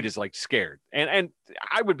the dude is like scared. And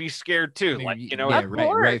I would be scared too. Like, you know, yeah,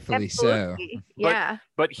 rightfully so. Yeah.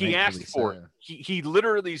 But he asked for it. He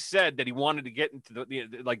literally said that he wanted to get into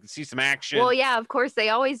the see some action. Well, yeah, of course they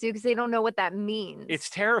always do, because they don't know what that means. It's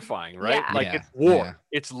terrifying, right? Yeah. Like, it's war. Yeah.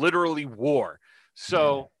 It's literally war.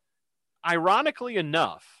 So ironically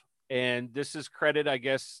enough, and this is credit, I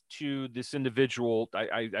guess, to this individual.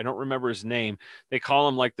 I don't remember his name. They call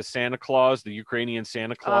him like the Santa Claus, the Ukrainian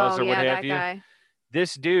Santa Claus, or what have you. Guy.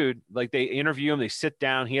 This dude, like, they interview him, they sit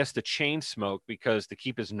down. He has to chain smoke to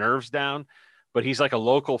keep his nerves down. But he's like a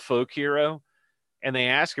local folk hero. And they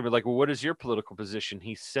ask him, like, well, what is your political position?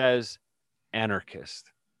 He says, anarchist.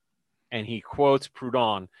 And he quotes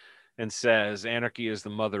Proudhon and says, anarchy is the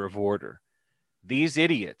mother of order. These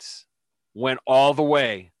idiots went all the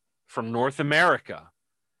way from North America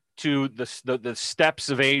to the steppes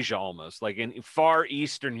of Asia, almost like in far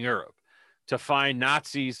Eastern Europe, to find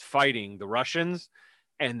Nazis fighting the Russians.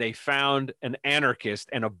 And they found an anarchist,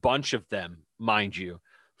 and a bunch of them, mind you,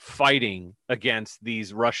 fighting against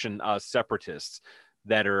these Russian separatists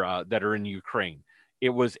that are in Ukraine.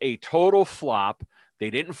 It was a total flop. They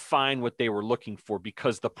didn't find what they were looking for,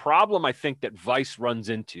 because the problem I think that Vice runs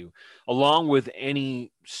into, along with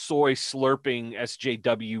any soy slurping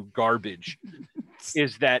SJW garbage,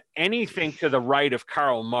 is that anything to the right of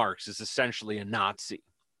Karl Marx is essentially a Nazi.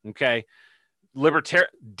 Okay.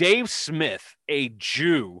 Dave Smith, a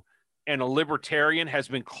Jew and a libertarian, has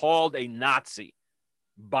been called a Nazi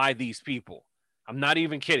by these people. I'm not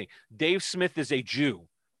even kidding. Dave Smith is a Jew,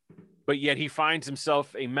 but yet he finds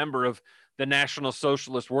himself a member of the National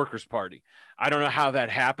Socialist Workers' Party. I don't know how that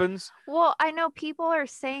happens. Well, I know people are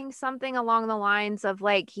saying something along the lines of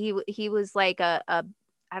like he was like a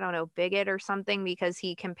I don't know, bigot or something, because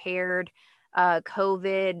he compared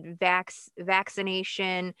COVID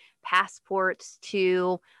vaccination passports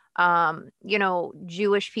to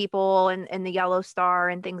Jewish people and the Yellow Star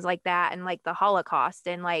and things like that, and like the Holocaust,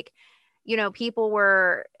 and like, people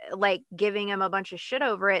were like giving him a bunch of shit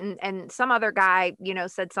over it, and some other guy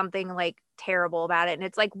said something like terrible about it. And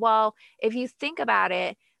it's like, well, if you think about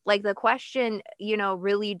it, like the question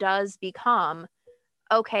really does become,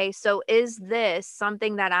 okay, so is this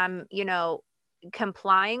something that I'm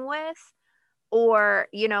complying with, or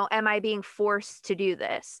am I being forced to do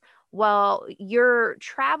this? Well, your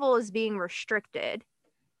travel is being restricted,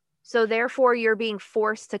 so therefore you're being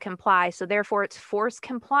forced to comply. So therefore it's forced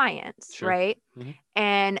compliance, sure. Right? Mm-hmm.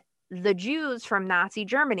 And the Jews from Nazi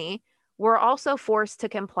Germany were also forced to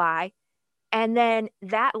comply. And then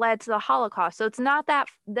that led to the Holocaust. So it's not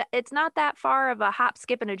that far of a hop,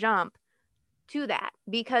 skip, and a jump to that,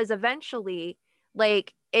 because eventually,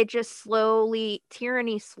 like, it just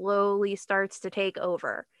tyranny slowly starts to take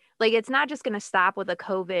over. Like, it's not just going to stop with a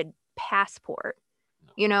COVID passport,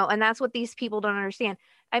 and that's what these people don't understand.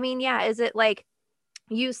 I mean, yeah, is it like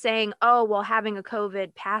you saying, oh, well, having a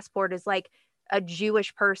COVID passport is like a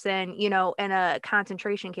Jewish person, in a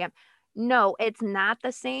concentration camp? No, it's not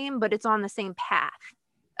the same, but it's on the same path.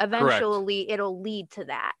 Eventually, correct. It'll lead to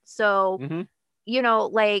that. So,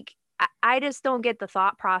 like, I just don't get the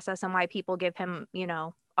thought process and why people give him,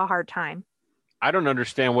 a a hard time. I don't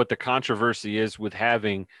understand what the controversy is with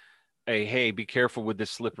having a, hey, be careful with this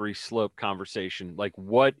slippery slope conversation. Like,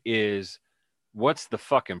 what's the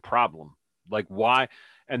fucking problem? Like, why?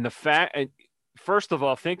 And the fact, and first of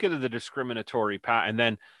all, think of the discriminatory power. And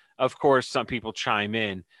then, of course, some people chime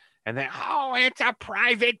in and then, oh, it's a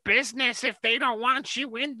private business if they don't want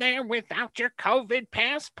you in there without your COVID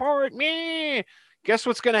passport. Meh. Guess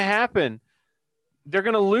what's going to happen? They're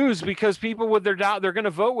going to lose because people with their they're going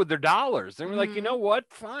to vote with their dollars. They're like, you know what?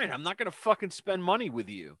 Fine. I'm not going to fucking spend money with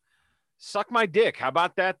you. Suck my dick. How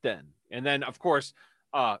about that then? And then, of course,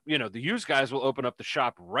 the used guys will open up the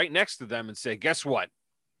shop right next to them and say, guess what?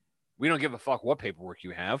 We don't give a fuck what paperwork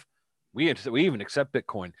you have. We even accept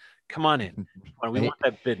Bitcoin. Come on in. We want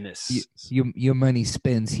that business. Your money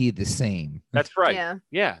spends here the same. That's right.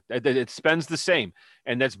 Yeah. It spends the same.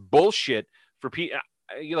 And that's bullshit for people.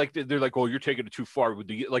 They're like, oh, you're taking it too far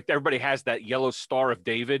with everybody has that yellow Star of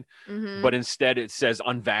David, but instead it says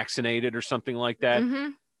unvaccinated or something like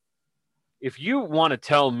that. If you want to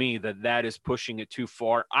tell me that is pushing it too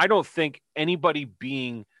far, I don't think anybody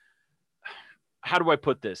being, how do I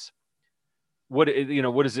put this? What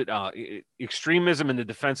is it? Extremism in the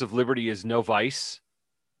defense of liberty is no vice.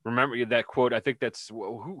 Remember that quote? I think that's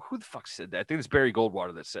who the fuck said that? I think it's Barry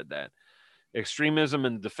Goldwater that said that. Extremism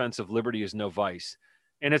in the defense of liberty is no vice.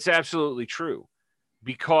 And it's absolutely true,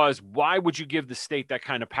 because why would you give the state that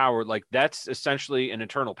kind of power? Like, that's essentially an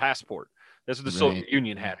internal passport. That's what the Soviet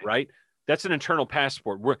Union had, right? That's an internal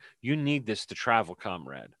passport where you need this to travel,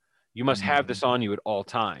 comrade. You must have this on you at all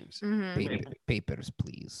times. Papers,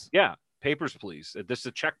 please. Yeah. Papers, please. This is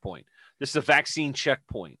a checkpoint. This is a vaccine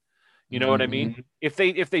checkpoint. You know what I mean? If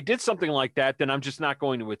they did something like that, then I'm just not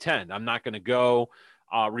going to attend. I'm not going to go.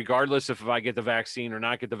 Regardless if I get the vaccine or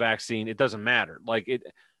not get the vaccine, it doesn't matter.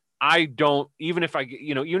 Even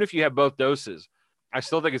if you have both doses, I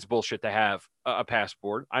still think it's bullshit to have a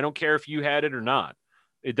passport. I don't care if you had it or not.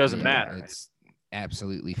 It doesn't matter. It's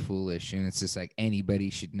absolutely foolish. And it's just like, anybody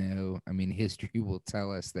should know. I mean, history will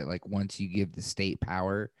tell us that, like, once you give the state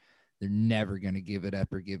power, they're never going to give it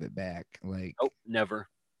up or give it back. Like, nope, never.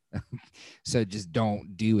 So just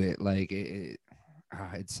don't do it. Like,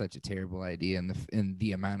 it's such a terrible idea, and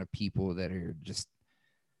the amount of people that are just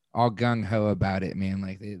all gung-ho about it, man.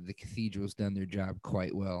 Like, the cathedral's done their job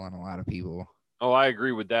quite well on a lot of people. Oh, I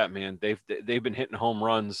agree with that, man. They've been hitting home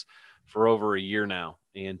runs for over a year now.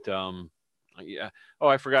 And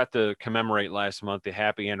I forgot to commemorate last month the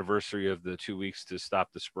happy anniversary of the 2 weeks to stop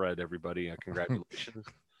the spread. Everybody, congratulations.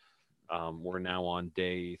 We're now on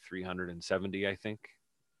day 370, I think.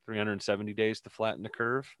 370 days to flatten the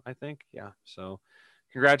curve, I think. Yeah. So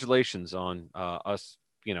congratulations on us,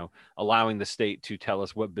 allowing the state to tell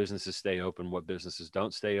us what businesses stay open, what businesses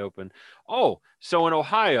don't stay open. Oh, so in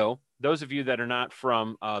Ohio, those of you that are not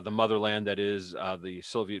from the motherland that is the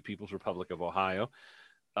Soviet People's Republic of Ohio,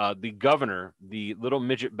 the governor, the little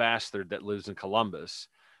midget bastard that lives in Columbus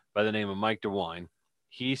by the name of Mike DeWine,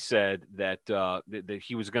 he said that that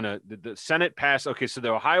he was going to, the Senate passed. Okay, so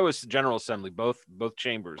the Ohio General Assembly, both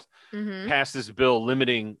chambers, passed this bill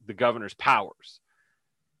limiting the governor's powers,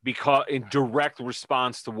 because in direct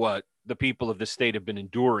response to what the people of the state have been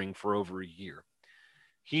enduring for over a year.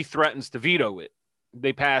 He threatens to veto it.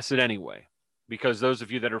 They pass it anyway, because those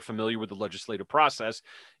of you that are familiar with the legislative process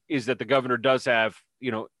is that the governor does have,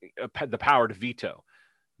 the power to veto.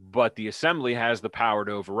 But the assembly has the power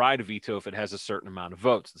to override a veto if it has a certain amount of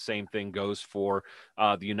votes. The same thing goes for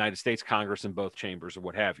the United States Congress in both chambers or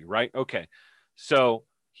what have you, right? Okay. So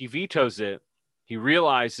he vetoes it. He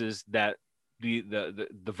realizes that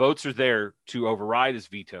the votes are there to override his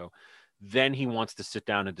veto. Then he wants to sit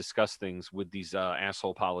down and discuss things with these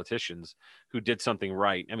asshole politicians who did something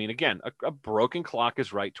right. I mean, again, a broken clock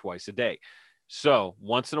is right twice a day. So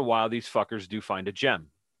once in a while, these fuckers do find a gem.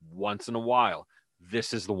 Once in a while.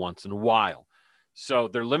 This is the once in a while. So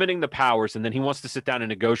they're limiting the powers, and then he wants to sit down and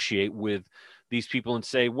negotiate with these people and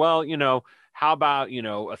say, well, how about, a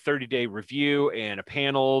 30-day review and a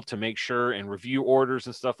panel to make sure and review orders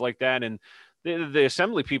and stuff like that. And the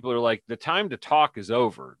assembly people are like, the time to talk is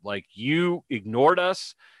over. Like, you ignored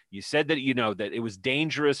us. You said that, that it was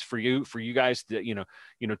dangerous for you guys to,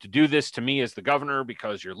 to do this to me as the governor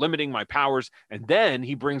because you're limiting my powers. And then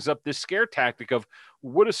he brings up this scare tactic of,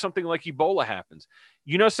 what if something like Ebola happens?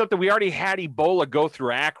 You know something? We already had Ebola go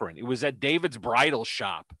through Akron. It was at David's bridal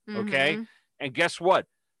shop. Okay. And guess what?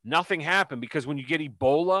 Nothing happened, because when you get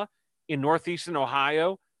Ebola in Northeastern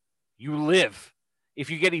Ohio, you live. If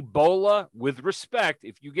you get Ebola, with respect,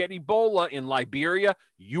 if you get Ebola in Liberia,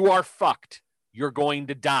 you are fucked. You're going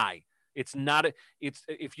to die. It's not a, it's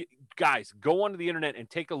if you guys go onto the internet and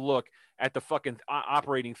take a look at the fucking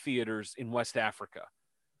operating theaters in West Africa.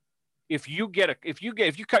 If you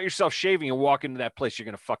cut yourself shaving and walk into that place, you're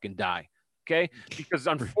going to fucking die. Okay. Because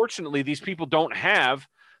unfortunately, these people don't have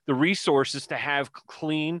the resources to have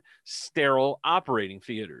clean, sterile operating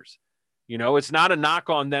theaters. You know, it's not a knock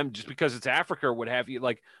on them just because it's Africa or what have you.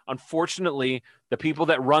 Like, unfortunately, the people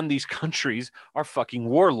that run these countries are fucking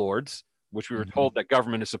warlords, which we were told that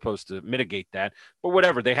government is supposed to mitigate that. But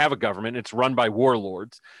whatever, they have a government. It's run by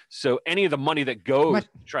warlords. So any of the money that goes to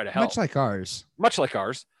try to help. Much like ours. Much like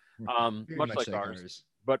ours. Much like ours.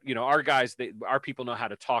 But, you know, our guys, our people know how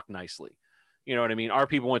to talk nicely. You know what I mean? Our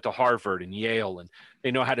people went to Harvard and Yale, and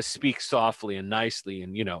they know how to speak softly and nicely.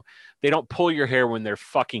 And, you know, they don't pull your hair when they're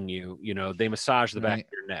fucking you. You know, they massage the back of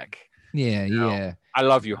your neck. Yeah, you know? yeah. I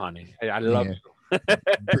love you, honey. I love you.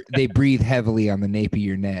 They breathe heavily on the nape of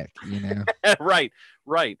your neck, you know?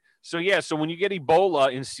 Right. So, yeah, so when you get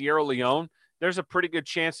Ebola in Sierra Leone, there's a pretty good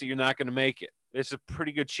chance that you're not going to make it. It's a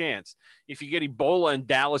pretty good chance. If you get Ebola in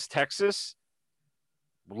Dallas, Texas,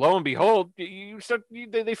 lo and behold,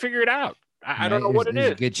 they figure it out. I don't know what it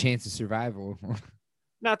is. A good chance of survival.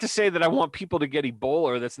 Not to say that I want people to get Ebola,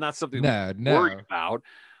 or that's not something to worry about.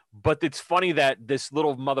 But it's funny that this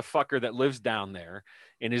little motherfucker that lives down there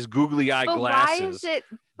in his googly eye glasses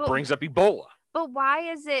brings up Ebola. But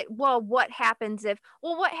why is it? Well, what happens if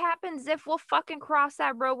we'll fucking cross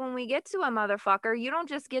that road when we get to a motherfucker? You don't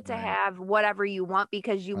just get to have whatever you want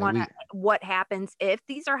because you want what happens if.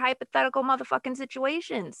 These are hypothetical motherfucking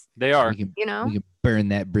situations. They are. We can burn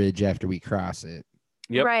that bridge after we cross it.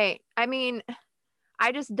 Yep. Right. I mean,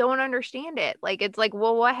 I just don't understand it. Like, it's like,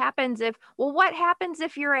 what happens if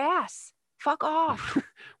your ass? Fuck off.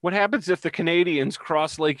 What happens if the Canadians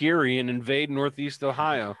cross Lake Erie and invade Northeast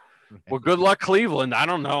Ohio? Well, good luck, Cleveland. I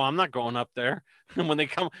don't know. I'm not going up there. When they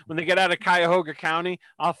get out of Cuyahoga County,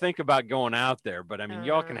 I'll think about going out there. But I mean,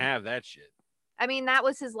 y'all can have that shit. I mean, that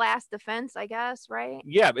was his last defense, I guess, right?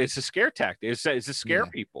 Yeah, it's a scare tactic. It's to scare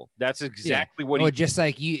people. That's exactly what. Well, just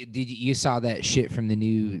like you saw that shit from the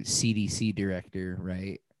new CDC director,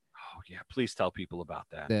 right? Oh yeah, please tell people about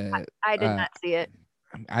that. I did not see it.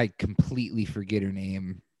 I completely forget her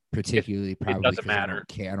name, particularly probably. It doesn't matter.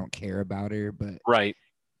 I don't care about her, but right.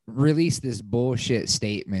 Released this bullshit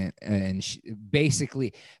statement, and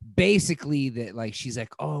basically that, like, she's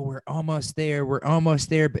like, oh, we're almost there,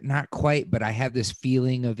 but not quite, but I have this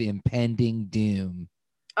feeling of impending doom.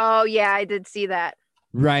 Oh yeah, I did see that.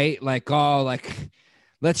 Right, like, oh, like,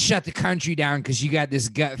 let's shut the country down because you got this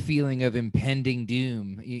gut feeling of impending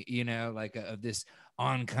doom, you know, like of this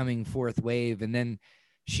oncoming fourth wave. And then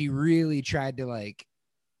she really tried to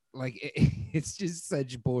it's just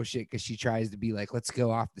such bullshit because she tries to be like, let's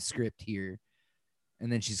go off the script here.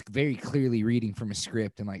 And then she's very clearly reading from a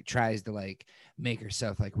script and like tries to like make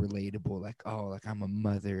herself like relatable. Like, oh, like I'm a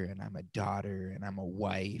mother and I'm a daughter and I'm a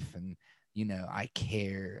wife and, you know, I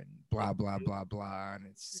care and blah, blah, blah, blah. And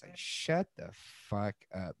it's just like, shut the fuck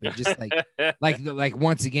up. But just like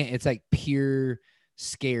once again, it's like pure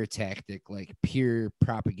scare tactic, like pure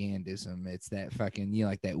propagandism. It's that fucking, you know,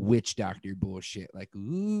 like that witch doctor bullshit, like,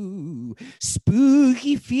 ooh,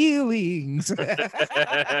 spooky feelings.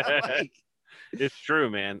 Like, it's true,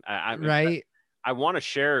 man. I want to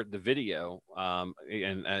share the video, and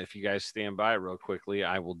if you guys stand by real quickly,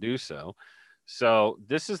 I will do so. So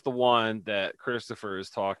this is the one that Christopher is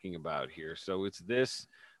talking about here. So it's this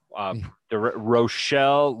the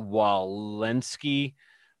Rochelle Walensky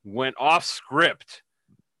went off script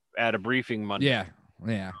at a briefing Monday.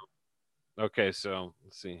 Yeah. Okay, so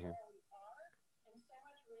let's see here.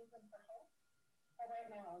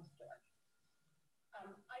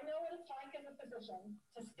 I know what it's like as a physician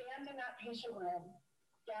to stand in that patient room,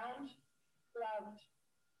 gowned, gloved,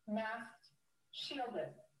 masked,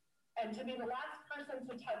 shielded, and to be the last person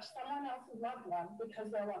to touch someone else's loved one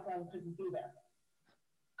because their loved one couldn't be there.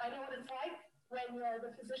 I know what it's like when you're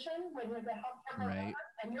the physician, when you're the healthcare provider,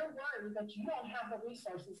 and you're worried that you don't have the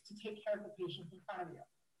resources to take care of the patient in front of you.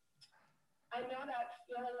 I know that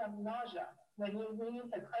feeling of nausea when you read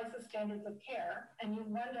the crisis standards of care and you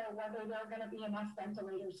wonder whether there are going to be enough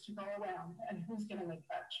ventilators to go around and who's going to make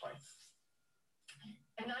that choice.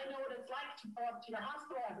 And I know what it's like to go up to your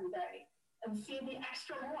hospital every day and see the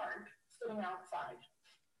extra morgue sitting outside.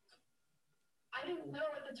 I didn't know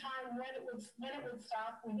at the time when it would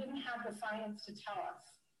stop. We didn't have the science to tell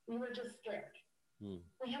us. We were just scared.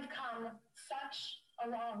 We have come such a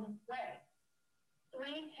long way.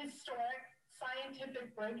 3 historic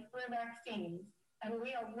scientific breakthrough vaccines, and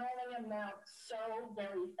we are rolling them out so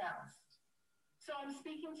very fast. So I'm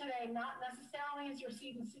speaking today not necessarily as your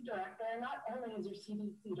CDC director, not only as your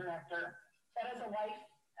CDC director, but as a wife,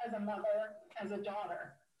 as a mother, as a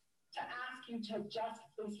daughter, to ask you to just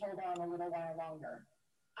please hold on a little while longer.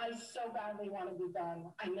 I so badly want to be done.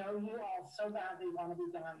 I know you all so badly want to be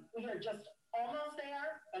done. We are just almost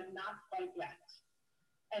there, but not quite yet.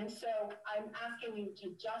 And so I'm asking you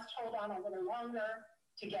to just hold on a little longer,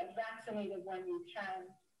 to get vaccinated when you can,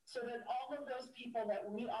 so that all of those people that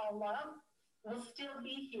we all love will still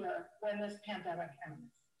be here when this pandemic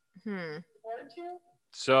ends.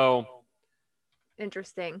 So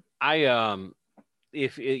interesting.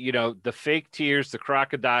 If you know, the fake tears, the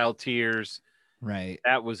crocodile tears, right?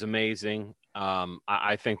 That was amazing.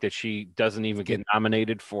 I think that she doesn't even get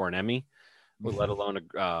nominated for an Emmy, let alone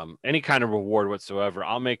any kind of reward whatsoever.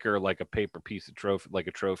 I'll make her like a paper piece of trophy, like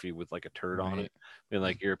a trophy with like a turd on it, being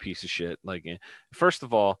like, "You're a piece of shit." Like, first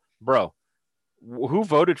of all, bro, who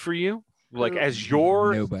voted for you? Like, as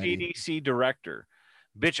your CDC director,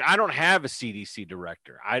 bitch, I don't have a CDC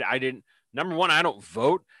director. I didn't. Number one, I don't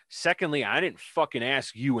vote. Secondly, I didn't fucking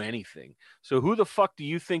ask you anything. So who the fuck do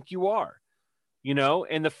you think you are? You know,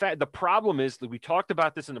 and the problem is that we talked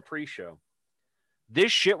about this in the pre-show.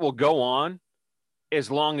 This shit will go on as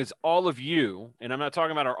long as all of you, and I'm not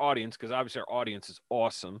talking about our audience, because obviously our audience is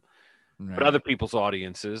awesome, but other people's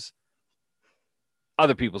audiences,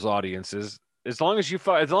 as long as these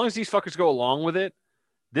fuckers go along with it,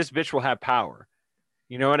 this bitch will have power.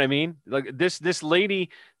 You know what I mean? Like this lady,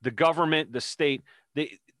 the government, the state,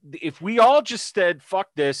 if we all just said, fuck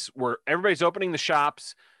this, where everybody's opening the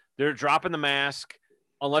shops, they're dropping the mask,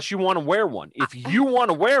 unless you want to wear one. If you want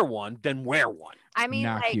to wear one, then wear one. I mean,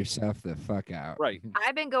 knock yourself the fuck out. Right.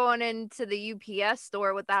 I've been going into the UPS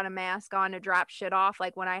store without a mask on to drop shit off,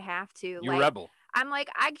 like when I have to. You rebel. I'm like,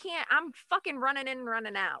 I can't, I'm fucking running in and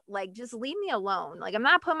running out. Like, just leave me alone. Like, I'm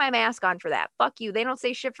not putting my mask on for that. Fuck you. They don't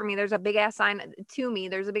say shit for me. There's a big ass sign to me.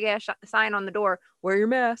 There's a big ass sign on the door. Wear your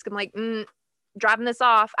mask. I'm like, dropping this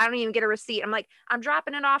off. I don't even get a receipt. I'm like, I'm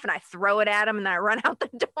dropping it off, and I throw it at him, and then I run out the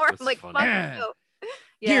door. I'm like, fuck you.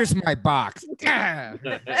 Yeah. Here's my box. Bye.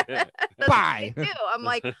 I'm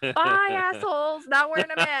like, bye, assholes. Not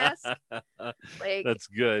wearing a mask. Like, that's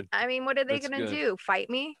good. I mean, what are they gonna do? Fight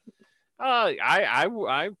me?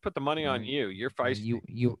 I put the money on you. You're feisty.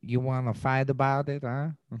 You want to fight about it, huh?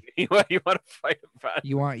 you want to fight about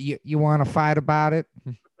it? You want to fight about it?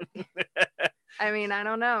 I mean, I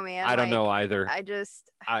don't know, man. I don't know either.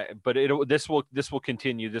 But this will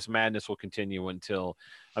continue. This madness will continue until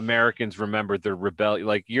Americans remember their rebellion.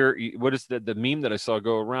 Like what is the meme that I saw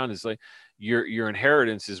go around is like your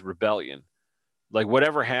inheritance is rebellion. Like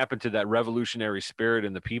whatever happened to that revolutionary spirit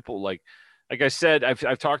in the people, like I said,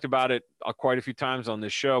 I've talked about it quite a few times on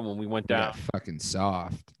this show. When we went down, fucking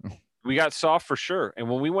soft. We got soft for sure. And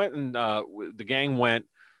when we went and the gang went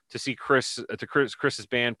to see Chris's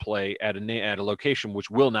band play at a location which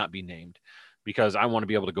will not be named, because I want to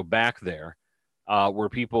be able to go back there, where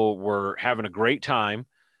people were having a great time.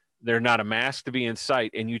 There's not a mask to be in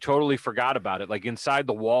sight, and you totally forgot about it. Like inside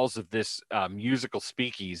the walls of this musical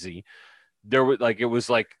speakeasy, there was it was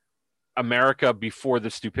like America before the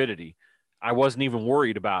stupidity. I wasn't even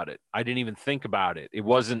worried about it. I didn't even think about it. It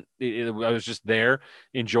wasn't. I was just there,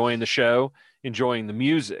 enjoying the show, enjoying the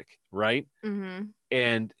music, right? Mm-hmm.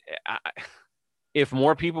 And if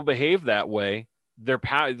more people behave that way, they're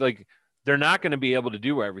not going to be able to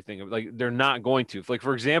do everything. Like they're not going to. Like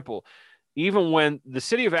for example, even when the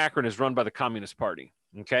city of Akron is run by the Communist Party,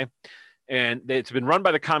 okay, and it's been run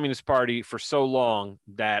by the Communist Party for so long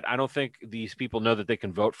that I don't think these people know that they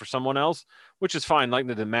can vote for someone else, which is fine. Like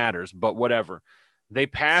that it matters, but whatever. They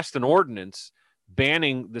passed an ordinance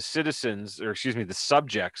banning the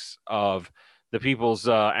subjects of the People's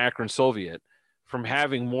Akron Soviet from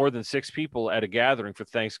having more than 6 people at a gathering for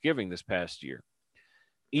Thanksgiving this past year.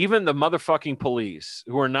 Even the motherfucking police,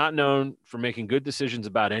 who are not known for making good decisions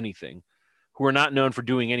about anything, who are not known for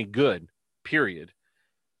doing any good, period,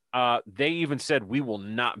 they even said, we will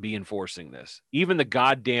not be enforcing this. Even the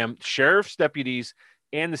goddamn sheriff's deputies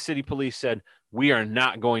and the city police said, we are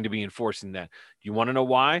not going to be enforcing that. You want to know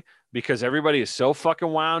why? Because everybody is so fucking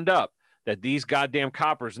wound up that these goddamn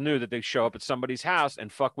coppers knew that they'd show up at somebody's house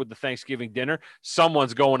and fuck with the Thanksgiving dinner.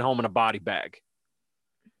 Someone's going home in a body bag.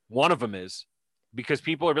 One of them is, because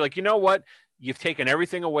people are like, you know what? You've taken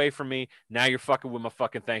everything away from me. Now you're fucking with my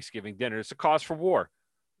fucking Thanksgiving dinner. It's a cause for war.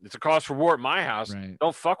 It's a cause for war at my house. Right.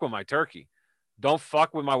 Don't fuck with my turkey. Don't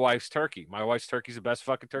fuck with my wife's turkey. My wife's turkey is the best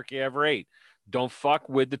fucking turkey I ever ate. Don't fuck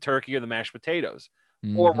with the turkey or the mashed potatoes.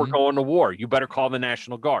 Mm-hmm. Or we're going to war. You better call the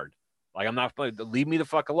National Guard. Like, I'm not, leave me the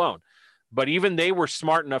fuck alone. But even they were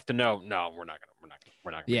smart enough to know, no, we're not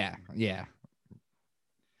gonna. Yeah.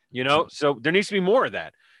 You know, so there needs to be more of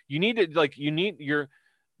that. You need to like you need your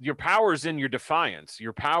power is in your defiance.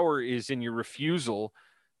 Your power is in your refusal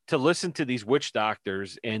to listen to these witch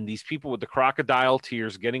doctors and these people with the crocodile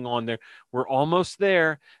tears getting on there. We're almost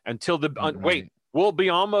there until the wait, we'll be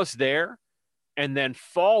almost there, and then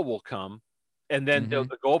fall will come, and then the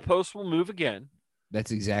goalposts will move again.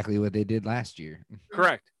 That's exactly what they did last year.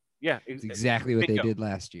 Correct. Yeah, it's exactly what they did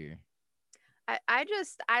last year. I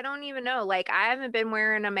don't even know. Like, I haven't been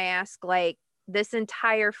wearing a mask like this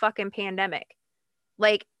entire fucking pandemic.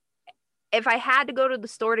 Like, if I had to go to the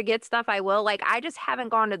store to get stuff, I will. Like, I just haven't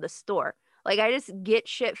gone to the store. Like, I just get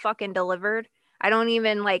shit fucking delivered. I don't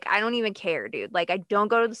even care, dude. Like, I don't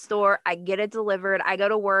go to the store. I get it delivered. I go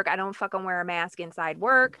to work. I don't fucking wear a mask inside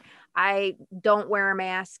work. I don't wear a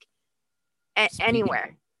mask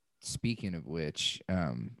anywhere. Speaking of which,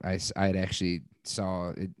 I'd actually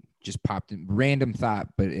saw it just popped in, random thought,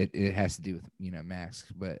 but it has to do with, you know,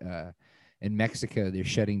 masks. But in Mexico, they're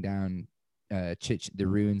shutting down the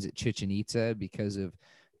ruins at Chichen Itza because of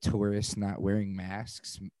tourists not wearing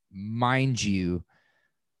masks. Mind you,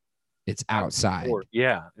 it's outside.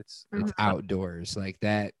 Yeah, it's outdoors like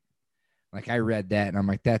that. Like, I read that and I'm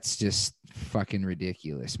like, that's just fucking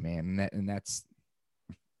ridiculous, man. And that's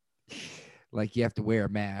like, you have to wear a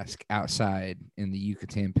mask outside in the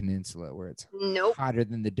Yucatan Peninsula where it's hotter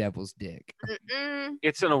than the devil's dick.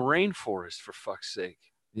 It's in a rainforest, for fuck's sake.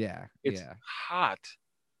 Yeah. It's hot.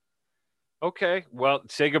 Okay. Well,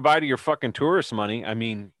 say goodbye to your fucking tourist money. I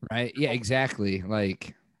mean, right. Yeah, exactly.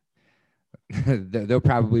 Like, they'll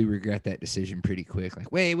probably regret that decision pretty quick.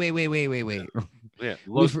 Like, wait. Yeah.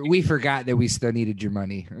 We forgot that we still needed your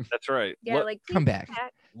money. That's right. Yeah. Like, come back.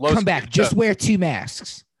 Come back. Just wear 2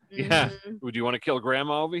 masks. Yeah. Would you want to kill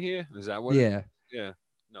grandma over here? Is that what? Yeah. Yeah.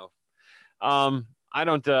 No. I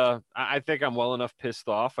don't. I think I'm well enough pissed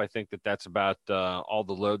off. I think that's about all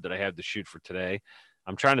the load that I have to shoot for today.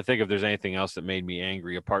 I'm trying to think if there's anything else that made me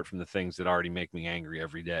angry apart from the things that already make me angry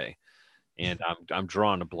every day. And I'm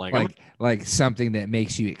drawing a blank. Like something that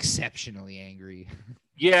makes you exceptionally angry.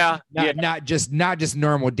 Yeah. Not just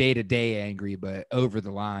normal day-to-day angry, but over the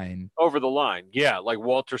line. Over the line. Yeah. Like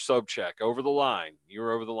Walter Sobchak, over the line. You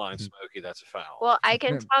were over the line, Smokey. That's a foul. Well, I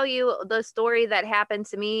can tell you the story that happened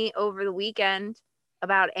to me over the weekend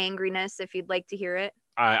about angriness, if you'd like to hear it.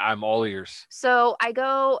 I'm all ears. So I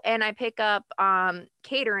go and I pick up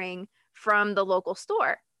catering from the local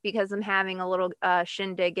store because I'm having a little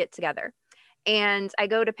shindig get together. And I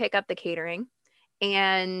go to pick up the catering,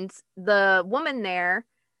 and the woman there,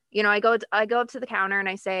 you know, I go up to the counter and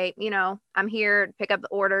I say, you know, I'm here to pick up the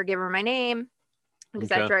order, give her my name,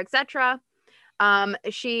 etc., etc.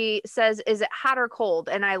 She says, is it hot or cold?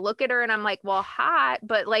 And I look at her and I'm like, well, hot,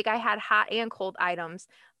 but like I had hot and cold items.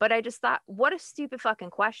 But I just thought, what a stupid fucking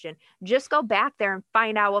question. Just go back there and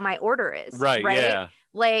find out what my order is. Right. Yeah.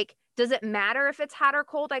 Like, does it matter if it's hot or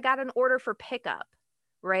cold? I got an order for pickup.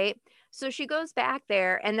 Right. So she goes back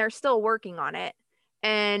there and they're still working on it.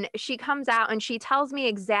 And she comes out and she tells me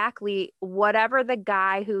exactly whatever the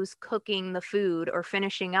guy who's cooking the food or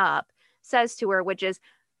finishing up says to her, which is,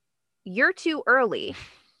 you're too early.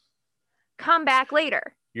 Come back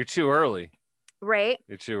later. You're too early. Right.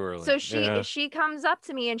 You're too early. So she comes up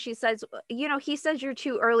to me and she says, you know, he says you're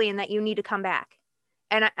too early and that you need to come back.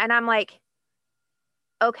 And I'm like,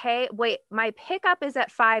 okay, wait, my pickup is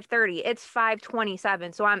at 5:30. It's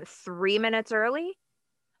 5:27. So I'm 3 minutes early.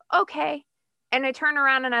 Okay. And I turn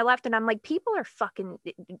around and I left and I'm like, people are fucking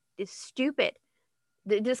stupid.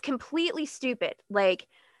 Just completely stupid. Like,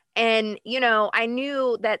 and, you know, I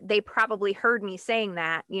knew that they probably heard me saying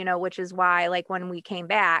that, you know, which is why, like, when we came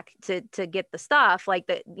back to get the stuff, like,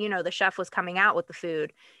 the chef was coming out with the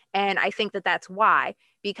food. And I think that that's why,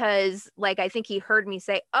 because, like, I think he heard me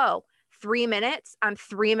say, oh, 3 minutes, I'm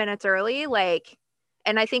 3 minutes early. Like,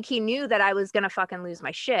 and I think he knew that I was going to fucking lose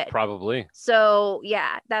my shit. Probably. So,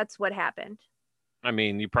 yeah, that's what happened. I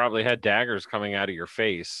mean, you probably had daggers coming out of your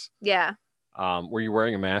face. Yeah. Were you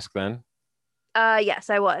wearing a mask then? Yes,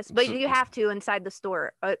 I was, but you have to inside the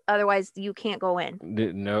store. Otherwise you can't go in.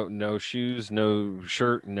 No shoes, no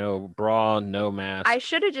shirt, no bra, no mask. I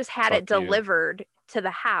should have just had it delivered to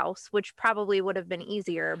the house, which probably would have been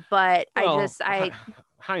easier, but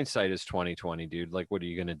hindsight is 2020, dude. Like, what are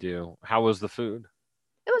you going to do? How was the food?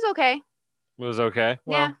 It was okay. It was okay.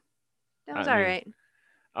 Well, yeah, that was all right.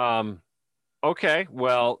 Okay.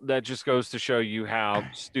 Well, that just goes to show you how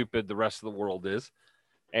stupid the rest of the world is.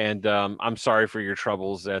 And I'm sorry for your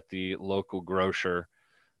troubles at the local grocer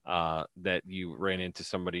that you ran into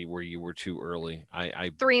somebody where you were too early.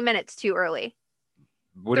 3 minutes too early.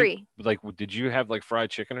 3. Did you have like fried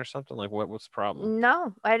chicken or something? Like what's the problem?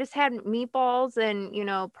 No, I just had meatballs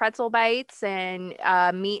and, pretzel bites and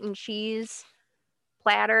meat and cheese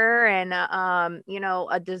platter and,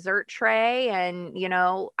 a dessert tray. And,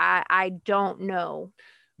 I don't know.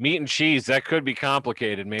 Meat and cheese, that could be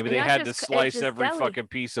complicated. Maybe they had to slice every deli. fucking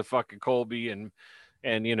piece of fucking Colby and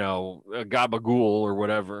a gabagool or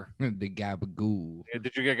whatever. The gabagool.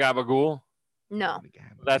 Did you get gabagool? No.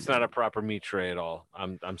 That's not a proper meat tray at all.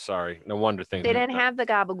 I'm sorry. No wonder things. They didn't have the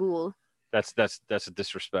gabagool. That's a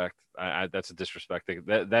disrespect. That's a disrespect.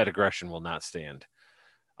 That aggression will not stand.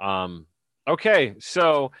 Okay,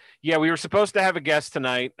 so yeah, we were supposed to have a guest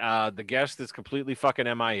tonight. The guest is completely fucking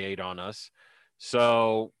MIA'd on us.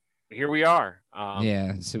 So here we are.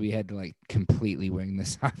 Yeah, so we had to like completely wing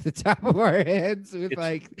this off the top of our heads with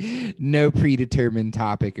like no predetermined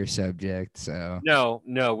topic or subject. So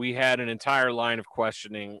no, we had an entire line of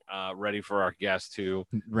questioning ready for our guest too.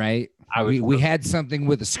 Right. We had something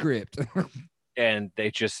with a script. And they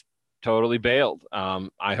just totally bailed.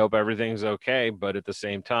 I hope everything's okay, but at the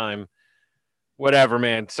same time, whatever,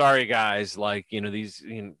 man. Sorry, guys. Like,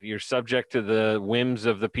 you're subject to the whims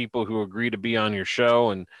of the people who agree to be on your show.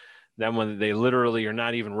 And then when they literally are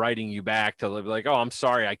not even writing you back to be like, oh, I'm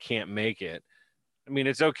sorry, I can't make it. I mean,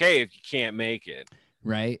 it's okay if you can't make it.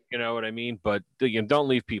 Right. You know what I mean? But don't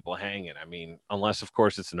leave people hanging. I mean, unless, of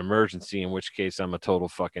course, it's an emergency, in which case I'm a total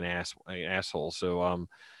fucking asshole. So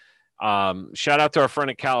shout out to our friend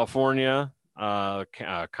in California,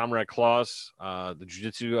 Comrade Claus, the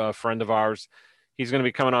jiu-jitsu friend of ours. He's going to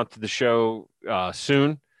be coming on to the show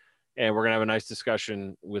soon, and we're going to have a nice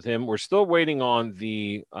discussion with him. We're still waiting on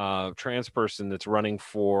the trans person that's running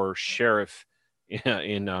for sheriff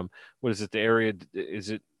in what is it? The area,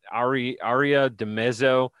 is it Aria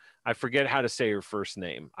DeMezzo? I forget how to say her first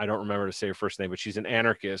name. I don't remember to say her first name, but she's an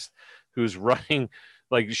anarchist who's running.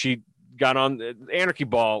 Like, she got on the Anarchy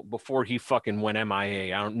Ball before he fucking went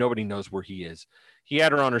MIA. Nobody knows where he is. He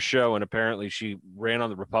had her on her show, and apparently she ran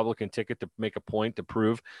on the Republican ticket to make a point to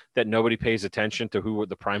prove that nobody pays attention to who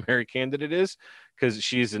the primary candidate is, because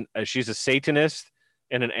she's a Satanist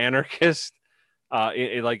and an anarchist,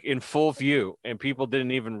 like in full view, and people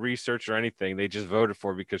didn't even research or anything. They just voted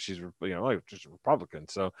for her because she's just a Republican.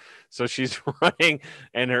 So she's running,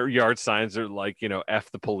 and her yard signs are like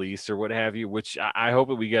F the police or what have you. Which I hope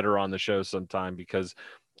that we get her on the show sometime, because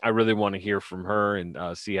I really want to hear from her and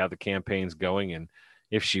see how the campaign's going, and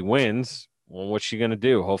if she wins, well, what's she going to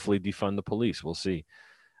do? Hopefully defund the police. We'll see.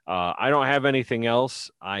 I don't have anything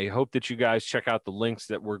else. I hope that you guys check out the links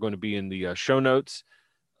that we're going to be in the show notes,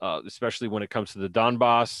 especially when it comes to the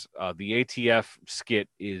Donbass. The ATF skit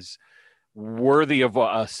is worthy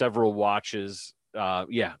of several watches.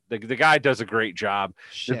 The guy does a great job.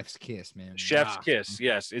 Chef's kiss, man. Chef's kiss.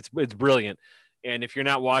 Yes, it's brilliant. And if you're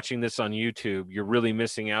not watching this on YouTube, you're really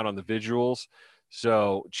missing out on the visuals.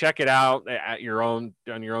 So check it out on your own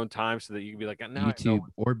time, so that you can be like, no, YouTube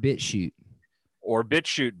or BitChute. Or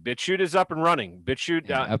BitChute. BitChute is up and running. BitChute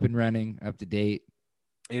up and running, up to date.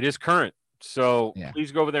 It is current. So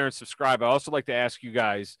please go over there and subscribe. I also like to ask you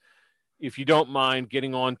guys, if you don't mind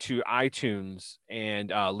getting on to iTunes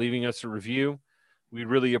and leaving us a review. We'd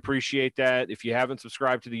really appreciate that. If you haven't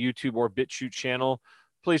subscribed to the YouTube or BitChute channel,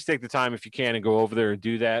 please take the time, if you can, and go over there and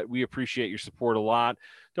do that. We appreciate your support a lot.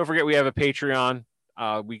 Don't forget, we have a Patreon.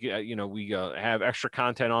 We have extra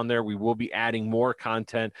content on there. We will be adding more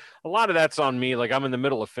content. A lot of that's on me. Like, I'm in the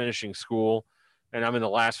middle of finishing school, and I'm in the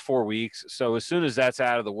last 4 weeks. So as soon as that's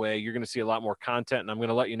out of the way, you're going to see a lot more content, and I'm going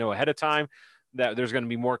to let you know ahead of time that there's going to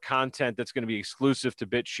be more content that's going to be exclusive to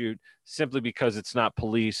BitChute, simply because it's not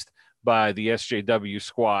policed by the SJW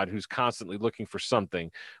squad, who's constantly looking for something.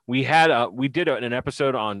 We did an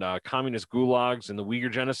episode on communist gulags and the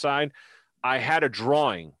Uyghur genocide. I had a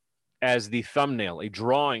drawing as the thumbnail, a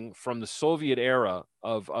drawing from the Soviet era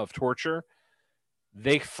of torture.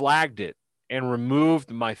 They flagged it and removed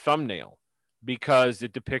my thumbnail because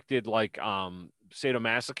it depicted like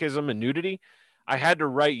sadomasochism and nudity. I had to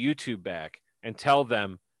write YouTube back and tell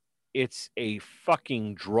them it's a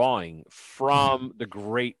fucking drawing from the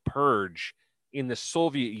Great Purge in the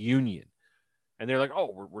Soviet Union. And they're like,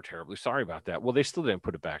 oh, we're terribly sorry about that. Well, they still didn't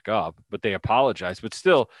put it back up, but they apologized. But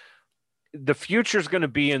still, the future is going to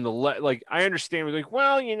be in the like. I understand. We're like,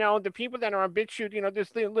 well, the people that are on BitChute,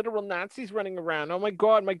 there's the literal Nazis running around. Oh my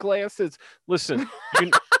God, my glasses. Listen,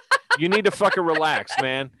 you need to fucking relax,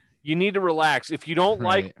 man. You need to relax. If you don't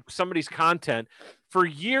like somebody's content, for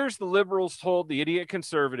years the liberals told the idiot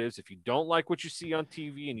conservatives, if you don't like what you see on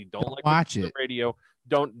TV and you don't like watch it on the radio,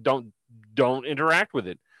 don't interact with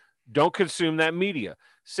it. Don't consume that media.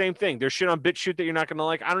 Same thing. There's shit on BitChute that you're not going to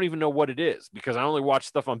like. I don't even know what it is because I only watch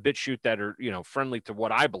stuff on BitChute that are, friendly to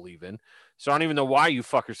what I believe in. So I don't even know why you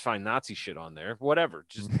fuckers find Nazi shit on there. Whatever.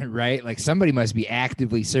 Just right. Like somebody must be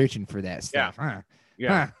actively searching for that stuff. Yeah. Huh?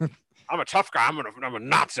 Yeah. Huh. I'm a tough guy. I'm a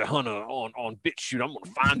Nazi hunter on BitChute. I'm going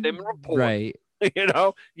to find them and report. Right.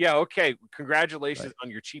 Yeah. Okay. Congratulations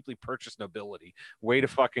on your cheaply purchased nobility. Way to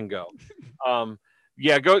fucking go.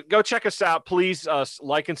 Yeah. Go check us out. Please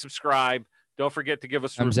like and subscribe. Don't forget to give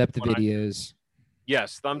us thumbs up the videos.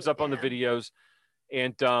 Yes. Thumbs up on the videos.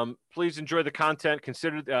 And please enjoy the content.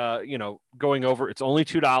 Consider, going over. It's only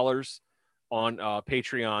 $2 on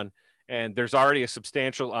Patreon. And there's already a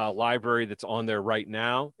substantial library that's on there right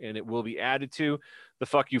now. And it will be added to. The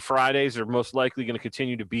Fuck You Fridays are most likely going to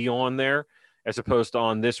continue to be on there as opposed to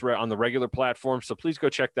on the regular platform. So please go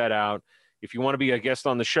check that out. If you want to be a guest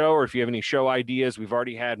on the show or if you have any show ideas, we've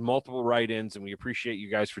already had multiple write-ins and we appreciate you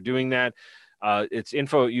guys for doing that. It's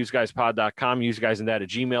info@useguyspod.com,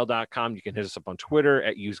 useguysindat@gmail.com. You can hit us up on Twitter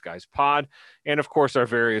 @useguyspod. And of course, our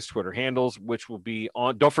various Twitter handles, which will be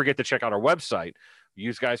on. Don't forget to check out our website,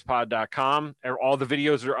 useguyspod.com. All the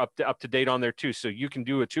videos are up to date on there too. So you can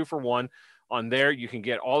do a 2-for-1 on there. You can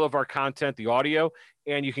get all of our content, the audio,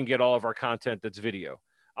 and you can get all of our content that's video.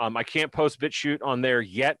 I can't post BitChute on there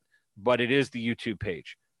yet, but it is the YouTube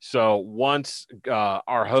page. So once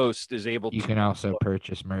our host is able to... You can also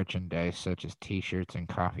purchase merchandise such as T-shirts and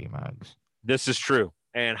coffee mugs. This is true.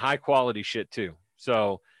 And high quality shit too.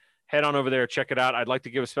 So head on over there, check it out. I'd like to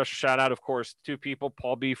give a special shout out, of course, to 2 people.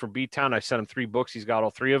 Paul B from B-Town. I sent him 3 books. He's got all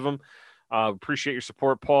 3 of them. Appreciate your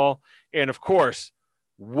support, Paul. And of course,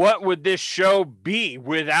 what would this show be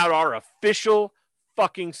without our official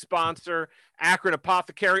fucking sponsor, Akron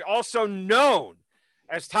Apothecary, also known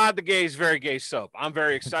as Todd the Gay's Very Gay Soap. I'm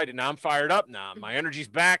very excited. Now I'm fired up now. My energy's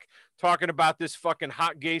back talking about this fucking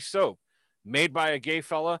hot gay soap made by a gay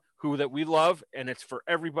fella that we love, and it's for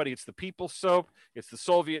everybody. It's the people's soap. It's the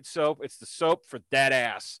Soviet soap. It's the soap for that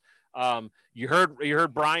ass. You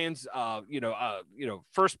heard Brian's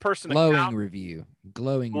first person glowing review.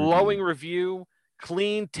 Glowing review.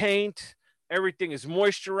 Clean taint. Everything is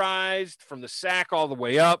moisturized from the sack all the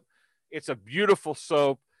way up. It's a beautiful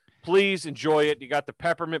soap. Please enjoy it. You got the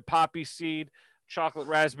peppermint poppy seed, chocolate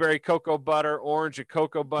raspberry cocoa butter, orange and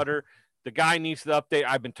cocoa butter. The guy needs the update.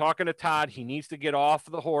 I've been talking to Todd. He needs to get off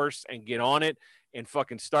the horse and get on it and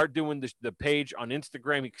fucking start doing the page on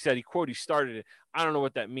Instagram. He said he started it. I don't know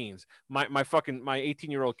what that means. My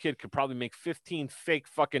 18-year-old kid could probably make 15 fake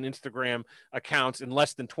fucking Instagram accounts in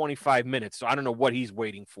less than 25 minutes. So I don't know what he's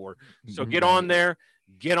waiting for. So get on there,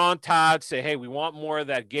 get on Todd, say, hey, we want more of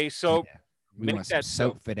that gay soap. Yeah. We want some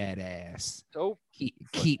soap for that ass. Soap.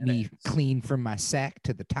 Keep me clean from my sack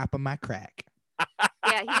to the top of my crack.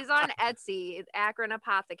 Yeah, he's on Etsy, Akron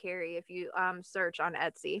Apothecary, if you search on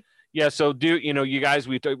Etsy. Yeah, so you guys,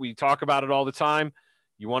 we talk about it all the time.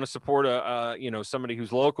 You want to support somebody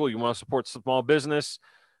who's local. You want to support small business.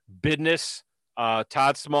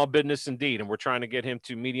 Todd's small business indeed, and we're trying to get him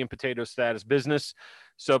to medium potato status business.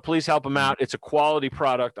 So please help him out. It's a quality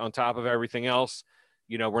product on top of everything else.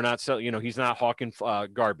 We're not selling, he's not hawking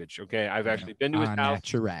garbage. Okay. I've actually been to his house.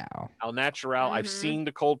 Al Natural. Mm-hmm. I've seen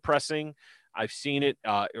the cold pressing. I've seen it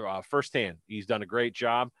firsthand. He's done a great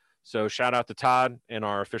job. So shout out to Todd and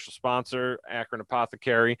our official sponsor, Akron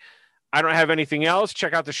Apothecary. I don't have anything else.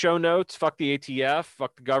 Check out the show notes. Fuck the ATF,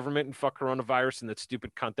 fuck the government, and fuck coronavirus and that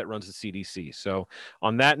stupid cunt that runs the CDC. So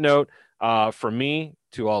on that note, from me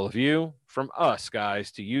to all of you, from us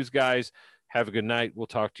guys to you guys, have a good night. We'll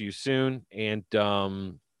talk to you soon. And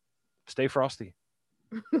stay frosty.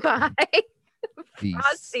 Bye. Peace.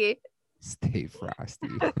 Frosty. Stay frosty.